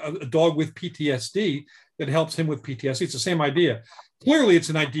dog with PTSD that helps him with PTSD. It's the same idea. Clearly, it's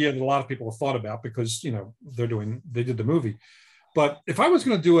an idea that a lot of people have thought about because, they did the movie. But if I was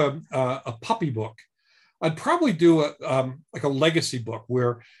going to do a puppy book, I'd probably do a legacy book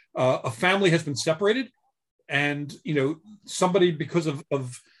where a family has been separated and, somebody because of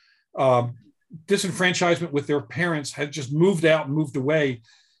disenfranchisement with their parents had just moved out and moved away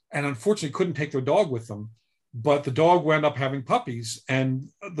and unfortunately couldn't take their dog with them. But the dog wound up having puppies, and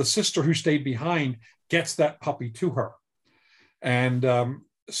the sister who stayed behind gets that puppy to her. And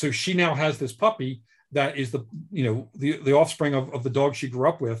so she now has this puppy that is the offspring of the dog she grew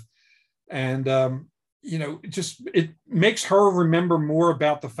up with. And, it makes her remember more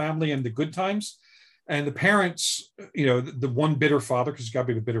about the family and the good times. And the parents, the one bitter father, because it's got to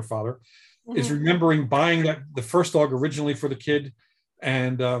be the bitter father, is remembering buying the first dog originally for the kid.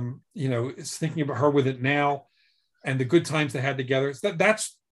 And, is thinking about her with it now and the good times they had together. So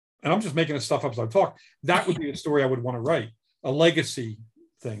that's, and I'm just making this stuff up as I talk. That would be the story I would want to write, a legacy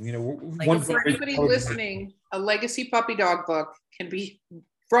thing. For anybody listening, a legacy puppy dog book can be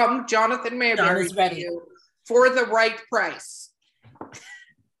from Jonathan Mayberry to you for the right price.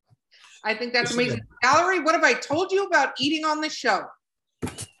 I think that's amazing. Valerie, what have I told you about eating on the show?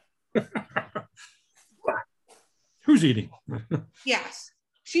 Who's eating? Yes.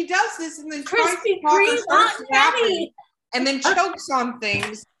 She does this and then Krispy Kreme, and then chokes on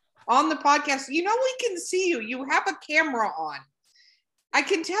things on the podcast. We can see you. You have a camera on. I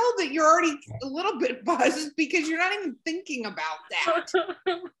can tell that you're already a little bit buzzed because you're not even thinking about that.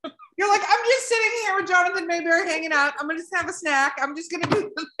 You're like, I'm just sitting here with Jonathan Mayberry hanging out. I'm going to just have a snack. I'm just going to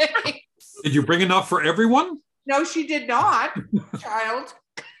do the thing. Did you bring enough for everyone? No, she did not, child.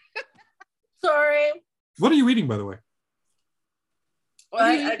 Sorry. What are you eating, by the way? What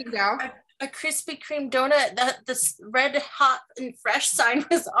are you eating now? A Krispy Kreme donut that this red hot and fresh sign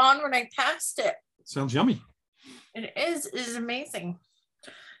was on when I passed it. Sounds yummy. It is amazing.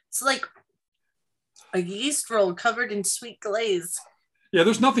 It's like a yeast roll covered in sweet glaze. Yeah,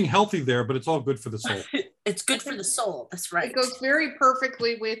 there's nothing healthy there, but it's all good for the soul. It's good for the soul. That's right. It goes very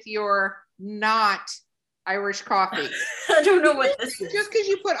perfectly with your not Irish coffee. I don't know what this is. Just because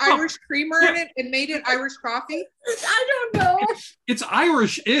you put Irish creamer in it and made it Irish coffee? I don't know. It's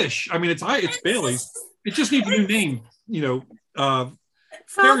Irish-ish. I mean, it's Bailey's. It just needs a new name.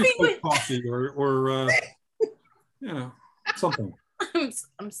 Fairy coffee or something.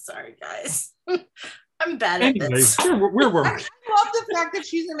 I'm sorry, guys. I'm bad at this. Where were we? I love the fact that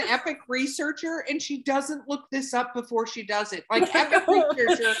she's an epic researcher and she doesn't look this up before she does it. Like epic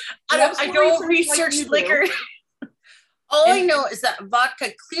researcher. I don't research liquor. All I know is that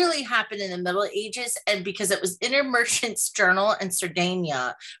vodka clearly happened in the Middle Ages, and because it was in a merchant's journal in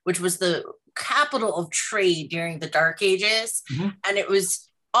Sardinia, which was the capital of trade during the Dark Ages, and it was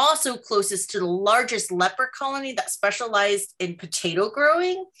also closest to the largest leper colony that specialized in potato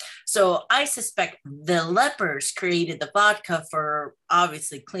growing. So I suspect the lepers created the vodka for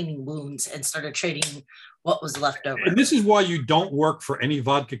obviously cleaning wounds and started trading what was left over. And this is why you don't work for any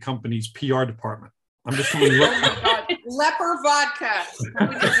vodka company's PR department. I'm just telling you. Oh my God. Leper vodka.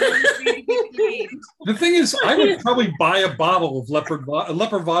 The thing is, I would probably buy a bottle of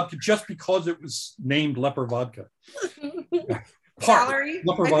leper vodka just because it was named leper vodka. Valerie,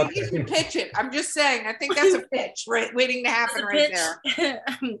 leper I vodka. think you should pitch it. I'm just saying. I think that's a pitch waiting to happen right there.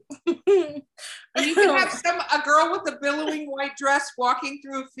 And you can have a girl with a billowing white dress walking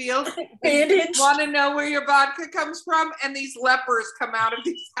through a field. Want to know where your vodka comes from? And these lepers come out of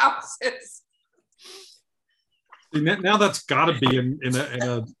these houses. Now that's got to be in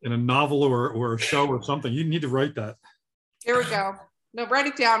a novel or a show or something. You need to write that. Here we go. No, write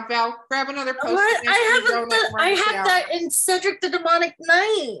it down, Val. Grab another post. I have that in Cedric the Demonic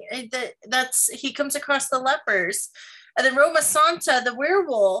Knight. He comes across the lepers, and then Roma Santa, the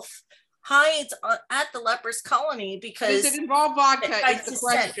werewolf, hides at the lepers colony because does it involve vodka? Is the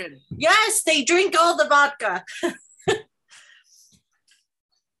question. Yes, they drink all the vodka.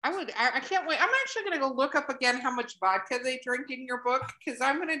 I can't wait. I'm actually going to go look up again how much vodka they drink in your book, because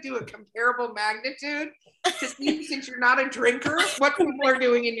I'm going to do a comparable magnitude to see, since you're not a drinker, what people are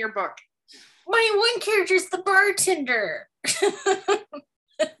doing in your book. My one character is the bartender.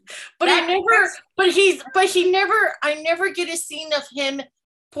 I never get a scene of him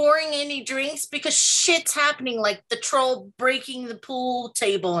pouring any drinks because shit's happening, like the troll breaking the pool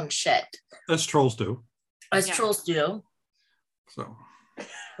table and shit. As trolls do. Trolls do. So.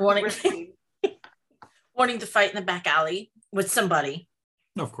 Wanting to fight in the back alley with somebody.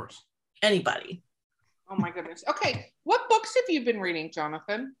 Of course. Anybody. Oh my goodness. Okay. What books have you been reading,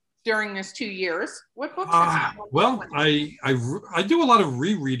 Jonathan, during this 2 years? What books have you Well, I do a lot of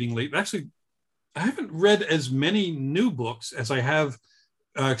rereading lately. Actually, I haven't read as many new books as I have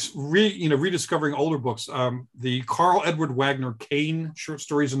rediscovering older books. The Carl Edward Wagner Kane short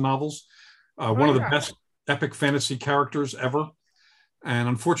stories and novels, one of the best epic fantasy characters ever. And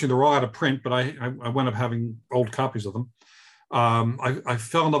unfortunately, they're all out of print, but I wound up having old copies of them. I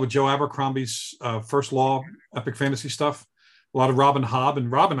fell in love with Joe Abercrombie's First Law epic fantasy stuff. A lot of Robin Hobb,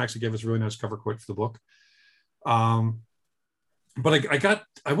 and Robin actually gave us a really nice cover quote for the book. But I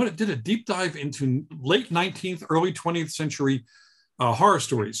did a deep dive into late 19th, early 20th century horror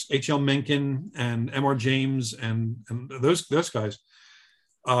stories. H.L. Mencken and M.R. James and those guys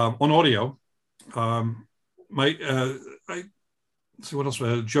on audio. So what else?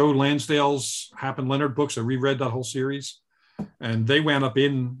 Joe Lansdale's Hap and Leonard books. I reread that whole series, and they wound up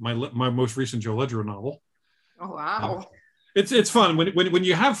in my most recent Joe Ledger novel. Oh wow! It's fun when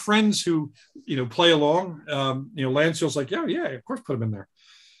you have friends who play along. Lansdale's like, yeah, of course, put them in there.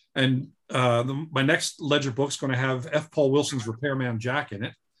 And my next Ledger book's going to have F. Paul Wilson's Repairman Jack in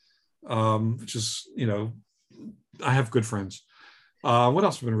it, which is I have good friends. What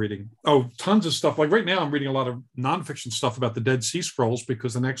else have I been reading? Oh, tons of stuff. Like right now, I'm reading a lot of nonfiction stuff about the Dead Sea Scrolls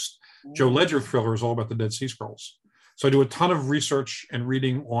because the next Joe Ledger thriller is all about the Dead Sea Scrolls. So I do a ton of research and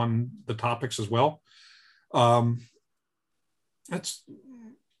reading on the topics as well. And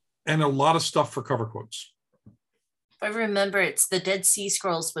a lot of stuff for cover quotes. I remember it's the Dead Sea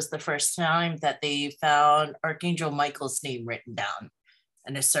Scrolls was the first time that they found Archangel Michael's name written down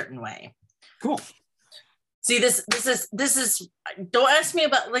in a certain way. Cool. See, this is. Don't ask me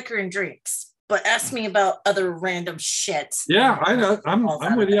about liquor and drinks, but ask me about other random shit. Yeah, I know. I'm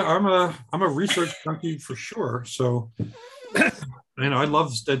with you. I'm a research junkie for sure. So, I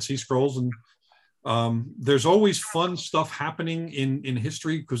love Dead Sea Scrolls, and there's always fun stuff happening in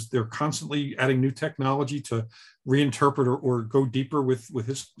history because they're constantly adding new technology to reinterpret or go deeper with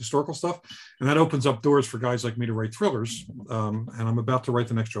historical stuff, and that opens up doors for guys like me to write thrillers. And I'm about to write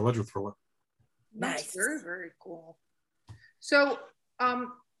the next Joe Ledger thriller. Nice. Very, very cool. So, I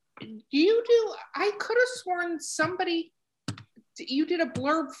could have sworn you did a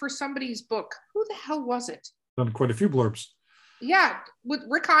blurb for somebody's book. Who the hell was it? Done quite a few blurbs. Yeah. With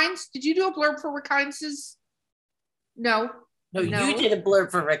Rick Hines. Did you do a blurb for Rick Hines's? No, you did a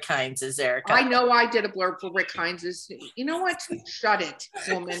blurb for Rick Hines's, Erica. I know I did a blurb for Rick Hines's. You know what? Shut it,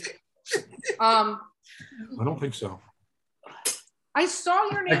 woman. I don't think so. I saw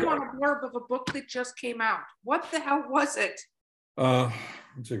your name on a blurb of a book that just came out. What the hell was it? Let's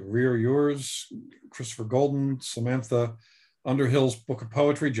see, Rear Yours, Christopher Golden, Samantha Underhill's book of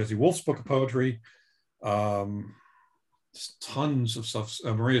poetry, Jesse Wolf's book of poetry. tons of stuff.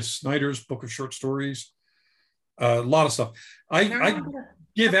 Maria Snyder's book of short stories, a lot of stuff. I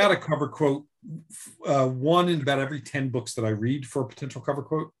give out a cover quote, one in about every 10 books that I read for a potential cover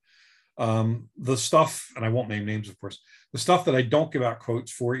quote. The stuff, and I won't name names, of course, the stuff that I don't give out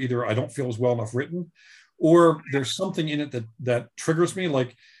quotes for, either I don't feel is well enough written, or there's something in it that triggers me.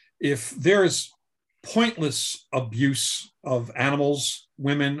 Like if there's pointless abuse of animals,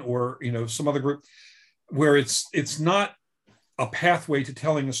 women, or some other group, where it's not a pathway to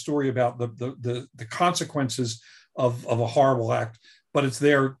telling a story about the consequences of a horrible act, but it's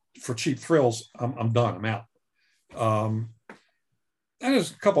there for cheap thrills, I'm done. I'm out. And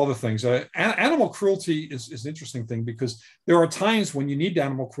there's a couple other things. Animal cruelty is an interesting thing, because there are times when you need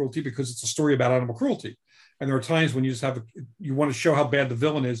animal cruelty because it's a story about animal cruelty. And there are times when you want to show how bad the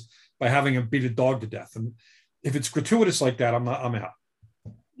villain is by having him beat a dog to death. And if it's gratuitous like that, I'm out.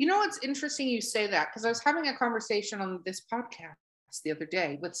 It's interesting you say that, because I was having a conversation on this podcast the other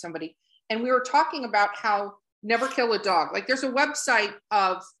day with somebody, and we were talking about how never kill a dog. Like there's a website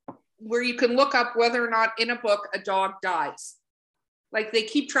where you can look up whether or not in a book a dog dies. Like they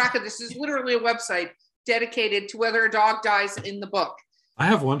keep track of this. This is literally a website dedicated to whether a dog dies in the book. I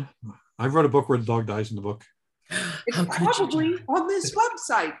have one. I've read a book where the dog dies in the book. It's probably on this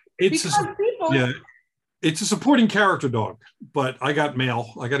website. It's a supporting character dog, but I got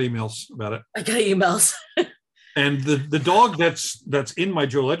emails about it. I got emails. And the dog that's in my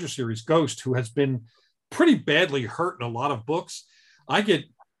Joe Ledger series, Ghost, who has been pretty badly hurt in a lot of books, I get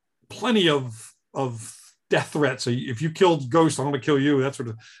plenty of death threats. So if you killed Ghost, I'm going to kill you. That sort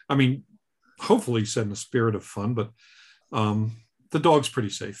of, hopefully said in the spirit of fun, but the dog's pretty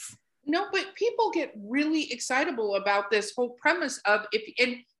safe. No, but people get really excitable about this whole premise of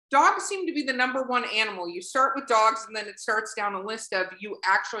and dogs seem to be the number one animal. You start with dogs, and then it starts down a list of you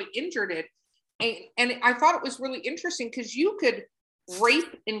actually injured it. And I thought it was really interesting because you could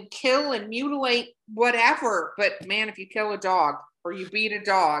rape and kill and mutilate whatever, but man, if you kill a dog or you beat a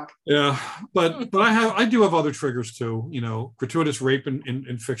dog. Yeah, but I do have other triggers too. Gratuitous rape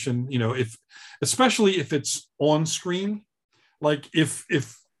in fiction. Especially if it's on screen, like if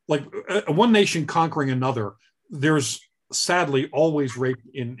one nation conquering another, there's sadly always rape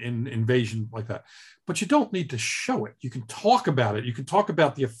in invasion like that. But you don't need to show it. You can talk about it. You can talk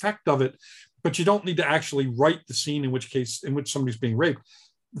about the effect of it, but you don't need to actually write the scene in which somebody's being raped.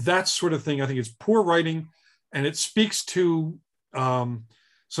 That sort of thing, I think, is poor writing, and it speaks to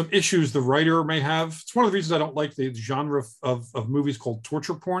some issues the writer may have. It's one of the reasons I don't like the genre of movies called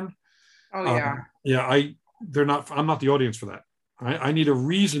torture porn. Oh yeah. I'm not the audience for that. I need a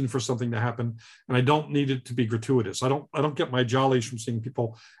reason for something to happen, and I don't need it to be gratuitous. I don't get my jollies from seeing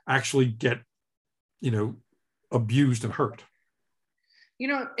people actually get, abused and hurt.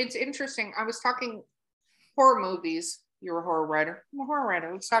 It's interesting. I was talking horror movies. You're a horror writer. I'm a horror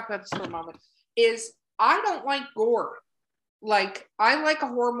writer. Let's talk about this for a moment. I don't like gore. Like, I like a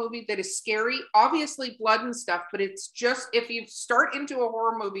horror movie that is scary, obviously blood and stuff, but it's just, if you start into a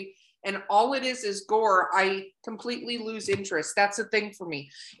horror movie and all it is gore, I completely lose interest. That's the thing for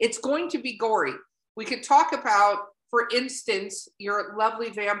me. It's going to be gory. We could talk about, for instance, your lovely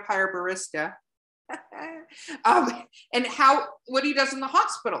vampire barista, and what he does in the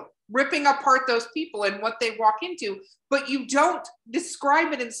hospital, ripping apart those people and what they walk into, but you don't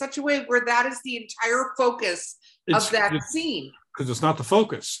describe it in such a way where that is the entire focus of that scene. Because it's not the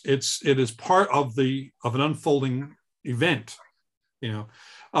focus. It is part of an unfolding event.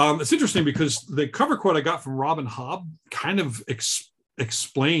 It's interesting because the cover quote I got from Robin Hobb kind of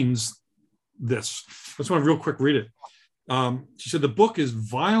explains this. I just want to real quick read it. She said, the book is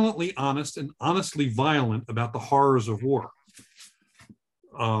violently honest and honestly violent about the horrors of war.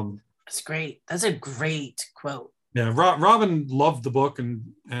 That's great. That's a great quote. Yeah, Robin loved the book,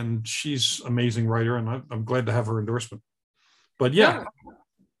 and she's an amazing writer, and I'm glad to have her endorsement. But yeah. No,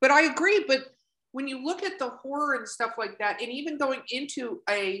 but I agree. But when you look at the horror and stuff like that, and even going into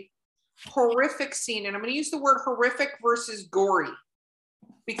a horrific scene, and I'm going to use the word horrific versus gory,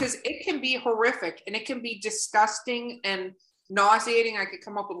 because it can be horrific and it can be disgusting and nauseating. I could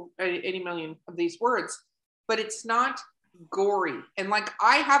come up with any million of these words, but it's not gory. And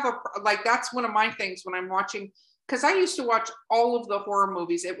that's one of my things when I'm watching, because I used to watch all of the horror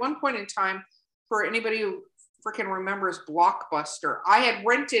movies. At one point in time, for anybody who freaking remembers Blockbuster, I had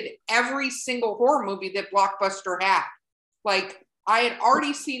rented every single horror movie that Blockbuster had. Like, I had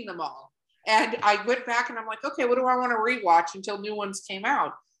already seen them all. And I went back and I'm like, okay, what do I want to rewatch until new ones came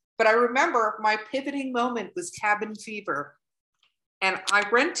out? But I remember my pivoting moment was Cabin Fever. And I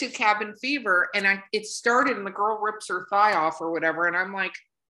rented Cabin Fever, and it started and the girl rips her thigh off or whatever. And I'm like,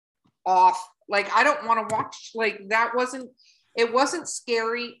 off. Like, I don't want to watch, like, it wasn't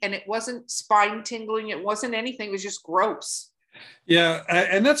scary, and it wasn't spine tingling. It wasn't anything. It was just gross. Yeah,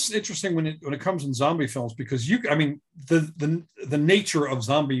 and that's interesting when it comes in zombie films, because the nature of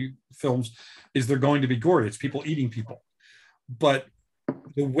zombie films is they're going to be gory. It's people eating people, but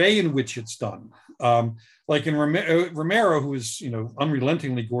the way in which it's done, like in Romero, who is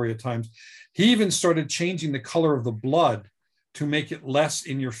unrelentingly gory at times, he even started changing the color of the blood to make it less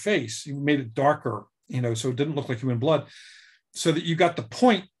in your face. He made it darker, so it didn't look like human blood, so that you got the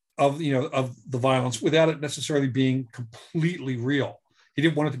point of the violence without it necessarily being completely real. He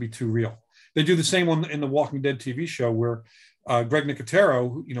didn't want it to be too real. They do the same one in the Walking Dead TV show, where Greg Nicotero,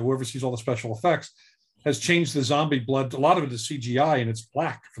 who oversees all the special effects, has changed the zombie blood. A lot of it is CGI, and it's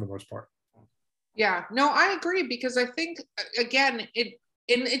black for the most part. Yeah, no, I agree, because I think, again,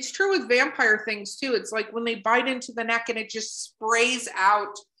 it's true with vampire things too. It's like when they bite into the neck and it just sprays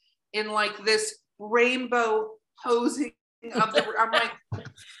out in like this rainbow hosing of the. I'm like,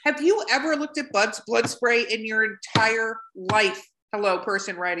 have you ever looked at Bud's blood spray in your entire life? Hello,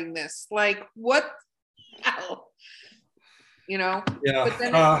 person writing this. Like, what the hell? Yeah. But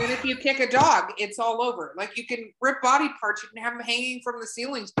then if you kick a dog, it's all over. Like, you can rip body parts, you can have them hanging from the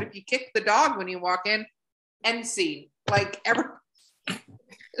ceilings, but if you kick the dog when you walk in, end scene. Like,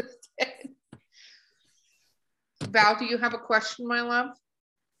 Val, do you have a question, my love?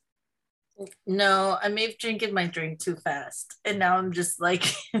 No, I may have drinking my drink too fast, and now I'm just like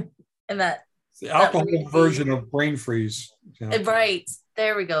in that. The alcohol version of brain freeze. Right,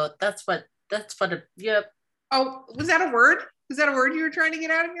 there we go. That's what. Yep. Oh, was that a word? Was that a word you were trying to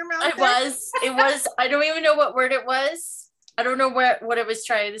get out of your mouth? It was. I don't even know what word it was. I don't know what it was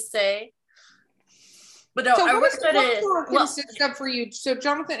trying to say. But no, so I was going to consist of for you. So,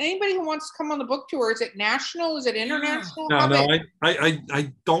 Jonathan, anybody who wants to come on the book tour, is it national? Is it international? No,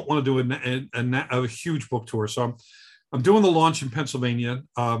 I don't want to do a huge book tour. So I'm doing the launch in Pennsylvania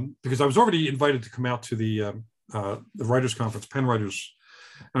because I was already invited to come out to the writers conference, Penn Writers,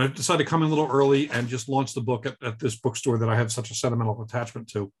 and I decided to come in a little early and just launch the book at this bookstore that I have such a sentimental attachment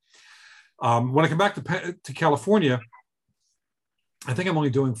to. When I come back to California, I think I'm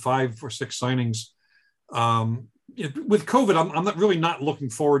only doing 5 or 6 signings. With COVID, I'm not looking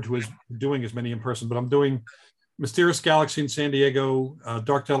forward to doing as many in person, but I'm doing Mysterious Galaxy in San Diego,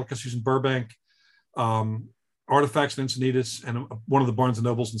 Dark Delicacies in Burbank, Artifacts in Encinitas, and one of the Barnes and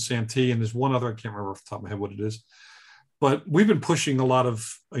Nobles in Santee, and there's one other, I can't remember off the top of my head what it is. But we've been pushing a lot of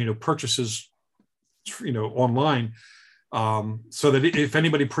purchases online, so that if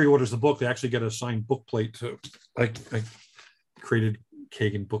anybody pre-orders the book, they actually get a signed book plate too. I created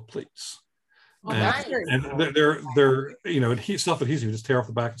Kagan book plates. Oh, and they're self-adhesive. You just tear off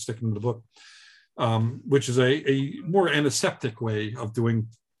the back and stick them in the book, which is a more antiseptic way of doing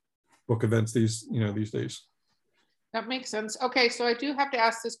book events these days. That makes sense. Okay, so I do have to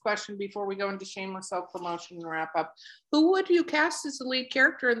ask this question before we go into shameless self-promotion and wrap up. Who would you cast as the lead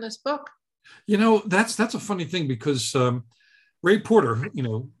character in this book? That's a funny thing, because Ray Porter,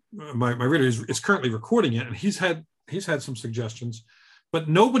 my reader is currently recording it, and he's had some suggestions, but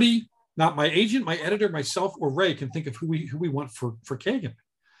nobody. Not my agent, my editor, myself, or Ray can think of who we want for Kagan.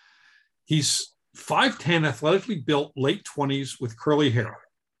 He's 5'10", athletically built, late 20s with curly hair.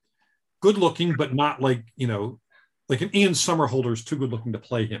 Good looking, but not like an Ian Somerhalder is too good looking to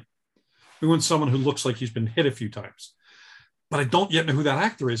play him. We want someone who looks like he's been hit a few times. But I don't yet know who that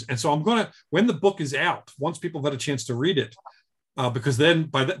actor is. And so I'm going to, when the book is out, once people have had a chance to read it, because then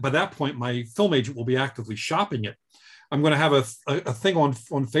by that point, my film agent will be actively shopping it. I'm going to have a thing on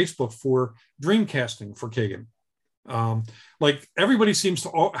Facebook for dream casting for Kagan. Like, everybody seems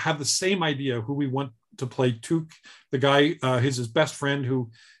to have the same idea who we want to play Took, the guy, his best friend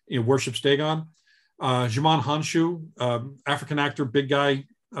who worships Dagon. Jaman Hanshu, African actor, big guy.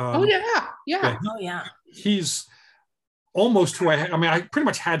 Oh yeah. He's almost who I pretty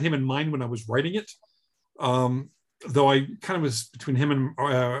much had him in mind when I was writing it. Though I kind of was between him and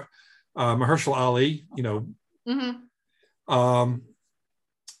Mahershala Ali, Mm-hmm.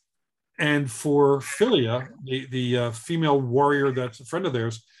 And for Philia, the female warrior that's a friend of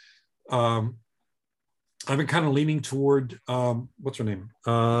theirs, I've been kind of leaning toward what's her name?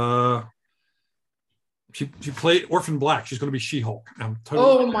 She played Orphan Black. She's going to be She-Hulk.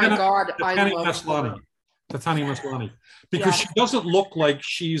 Oh my God, Tatjana Maslany, because she doesn't look like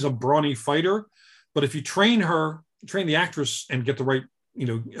she's a brawny fighter, but if you train the actress and get the right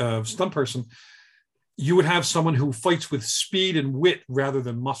stunt person, you would have someone who fights with speed and wit rather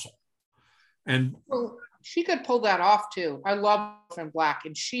than muscle. And she could pull that off too. I love Orphan Black,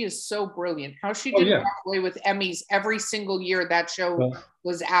 and she is so brilliant. How she Oh, didn't yeah. walk away with Emmys every single year that show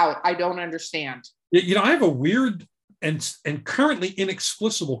was out, I don't understand. You know, I have a weird and currently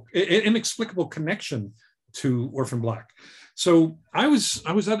inexplicable connection to Orphan Black. So I think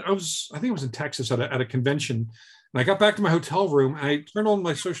it was in Texas at a convention, and I got back to my hotel room and I turned on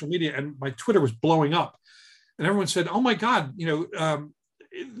my social media and my Twitter was blowing up, and everyone said, "Oh my God, you know,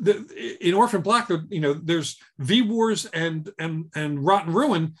 in Orphan Black, you know, there's V Wars and Rotten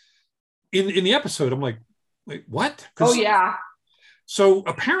Ruin in the episode." I'm like, wait, what? Oh yeah. So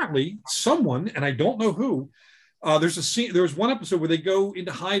apparently someone, and I don't know who, there's a scene. There was one episode where they go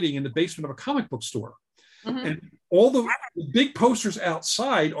into hiding in the basement of a comic book store, and all the big posters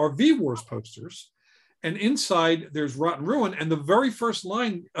outside are V Wars posters, and inside there's Rotten Ruin. And the very first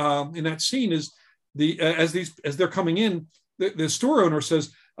line in that scene is as they're coming in, the store owner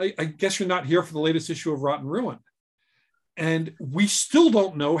says, I guess you're not here for the latest issue of Rotten Ruin. And we still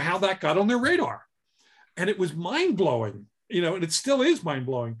don't know how that got on their radar. And it was mind-blowing, you know, and it still is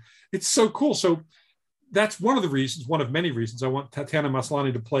mind-blowing. It's so cool. So that's one of many reasons I want Tatiana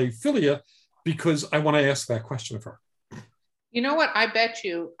Maslany to play Philia, because I want to ask that question of her. You know what? I bet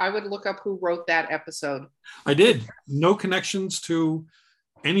you I would look up who wrote that episode. I did. No connections to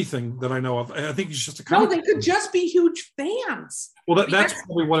anything that I know of. I think it's just a comic. No, they could just be huge fans. Well, that's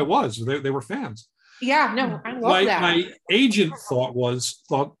probably what it was. They were fans. Yeah, no, I love that. My agent thought was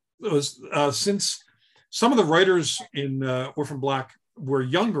since some of the writers in Orphan Black were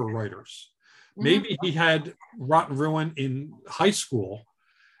younger writers, maybe he had Rotten Ruin in high school,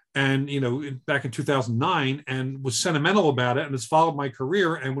 and you know, back in 2009, and was sentimental about it, and has followed my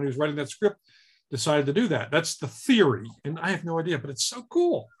career. And when he was writing that script, decided to do that. That's the theory, and I have no idea, but it's so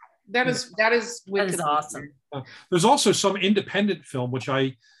cool. That is awesome. There's also some independent film which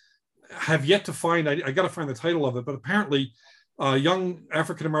I have yet to find. I got to find the title of it, but apparently a young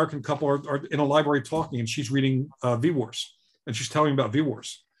African American couple are in a library talking, and she's reading V Wars, and she's telling about V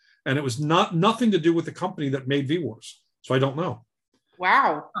Wars, and it was nothing to do with the company that made V Wars, so I don't know.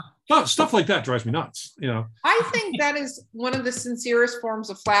 Wow. Stuff like that drives me nuts. You know, I think that is one of the sincerest forms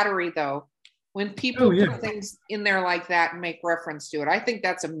of flattery, though, when people put things in there like that and make reference to it. I think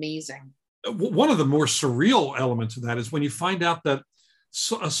that's amazing. One of the more surreal elements of that is when you find out that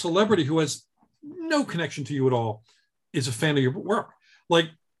a celebrity who has no connection to you at all is a fan of your work. Like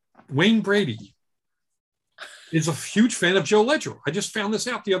Wayne Brady is a huge fan of Joe Ledger. I just found this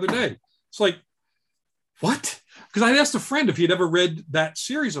out the other day. It's like, what? Because I asked a friend if he'd ever read that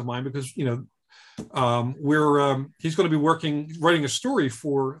series of mine, because, you know, he's going to be writing a story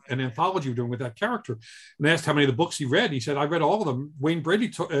for an anthology we're doing with that character. And I asked how many of the books he read. He said, I read all of them. Wayne Brady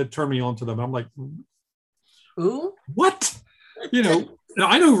turned me on to them. And I'm like, who? What? You know,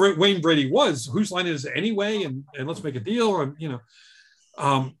 I know who Wayne Brady was. Whose Line Is It Anyway? And Let's Make a Deal. And, you know,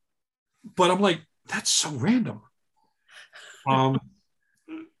 but I'm like, that's so random.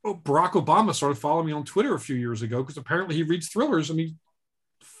 Barack Obama started following me on Twitter a few years ago because apparently he reads thrillers and he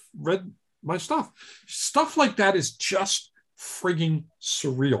read my stuff. Stuff like that is just frigging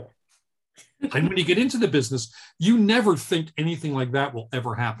surreal. And when you get into the business, you never think anything like that will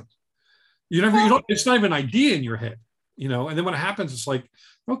ever happen. It's not even an idea in your head, you know. And then when it happens, it's like,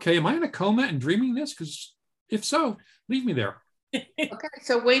 okay, am I in a coma and dreaming this? Because if so, leave me there. Okay,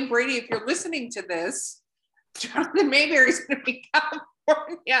 so Wayne Brady, if you're listening to this, Jonathan Mayberry's going to be California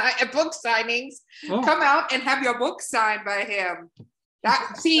at book signings. Oh. Come out and have your book signed by him.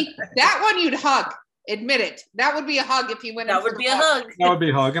 That one you'd hug. Admit it. That would be a hug if he went. That would be a hug. That would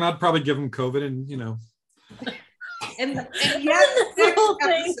be a hug, and I'd probably give him COVID, and you know. and yes, next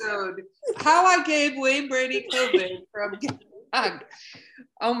episode, how I gave Wayne Brady COVID from hug.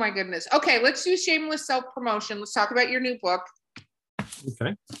 Oh my goodness. Okay, let's do shameless self-promotion. Let's talk about your new book.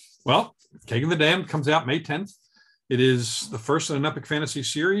 Okay. Well, Kagan the Damned comes out May 10th. It is the first in an epic fantasy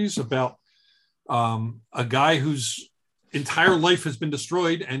series about a guy whose entire life has been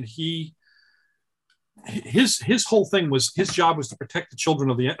destroyed, and his whole thing was, his job was to protect the children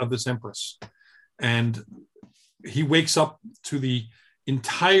of this empress, and he wakes up to the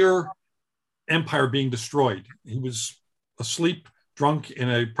entire empire being destroyed. He was asleep, drunk in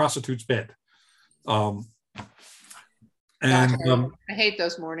a prostitute's bed. I hate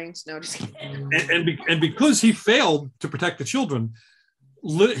those mornings. No, just kidding. And because he failed to protect the children,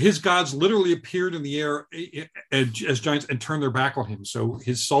 his gods literally appeared in the air as giants and turned their back on him. So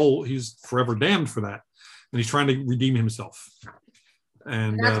his soul, he's forever damned for that, and he's trying to redeem himself.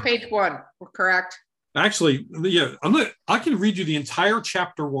 And that's page 1. We're correct. Actually, yeah, I can read you the entire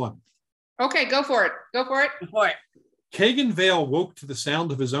chapter 1. Okay, go for it. Go for it. Kagan Vale woke to the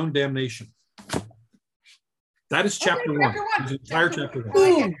sound of his own damnation. That is chapter one. It's entire chapter one.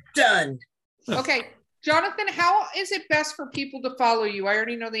 Boom, done. Okay. Jonathan, how is it best for people to follow you? I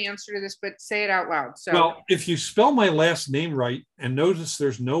already know the answer to this, but say it out loud. So, well, if you spell my last name right and notice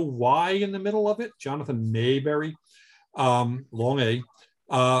there's no Y in the middle of it, Jonathan Mayberry, long A.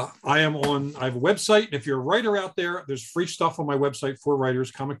 I have a website. And if you're a writer out there, there's free stuff on my website for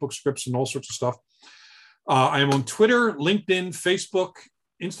writers, comic book scripts, and all sorts of stuff. I am on Twitter, LinkedIn, Facebook,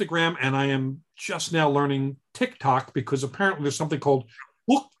 Instagram, and I am just now learning TikTok because apparently there's something called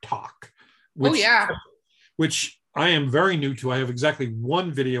Book Talk. Which I am very new to. I have exactly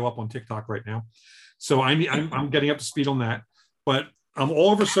one video up on TikTok right now. So I'm getting up to speed on that. But I'm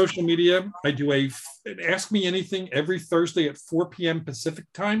all over social media. I do a Ask Me Anything every Thursday at 4 p.m. Pacific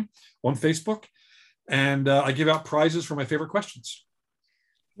time on Facebook. And I give out prizes for my favorite questions.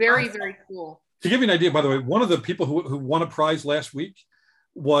 Very, very cool. To give you an idea, by the way, one of the people who won a prize last week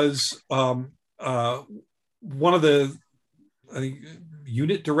was one of the, I think,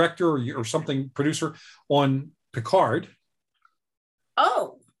 unit director or something, producer on Picard.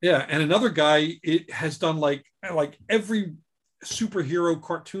 Oh. Yeah. And another guy has done like every superhero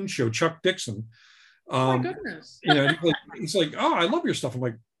cartoon show, Chuck Dixon. Oh my goodness. He's like, oh, I love your stuff. I'm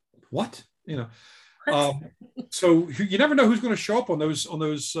like, what? So you never know who's going to show up on those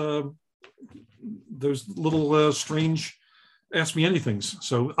little strange Ask Me Anythings.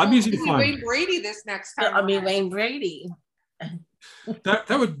 So I'm easy to find. Wayne Brady this next time. Wayne Brady.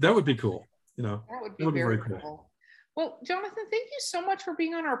 That would be cool. That would be very cool. Well, Jonathan, thank you so much for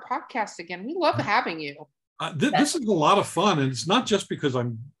being on our podcast again. We love having you. This is a lot of fun, and it's not just because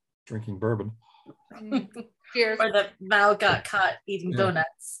I'm drinking bourbon. Cheers. Or that Val got caught eating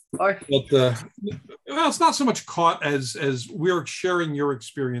donuts. Well, it's not so much caught as we're sharing your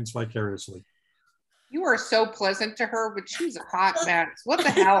experience vicariously. You are so pleasant to her, but she's a hot mess. What the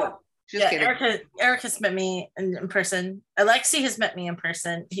hell? Just kidding. Erica's met me in person. Alexi has met me in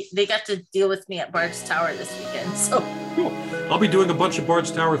person. They got to deal with me at Bard's Tower this weekend. So cool. I'll be doing a bunch of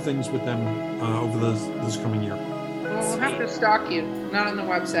Bard's Tower things with them over this coming year. Well, we'll have to stalk you, not on the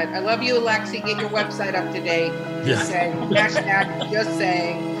website. I love you, Alexi. Get your website up to date. Just saying. Hashtag just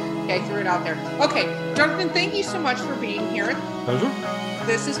saying. Okay, threw it out there. Okay, Jonathan, thank you so much for being here. Pleasure.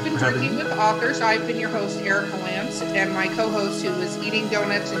 This has been Drinking with Authors. I've been your host, Erica Lance, and my co-host, who was eating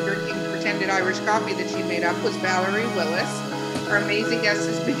donuts and drinking pretended Irish coffee that she made up, was Valerie Willis. Our amazing guest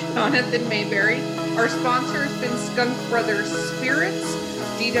has been Jonathan Mayberry. Our sponsor has been Skunk Brothers Spirits.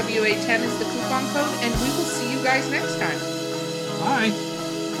 DWA10 is the coupon code, and we will see you guys next time. Bye.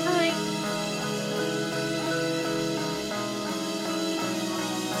 Bye.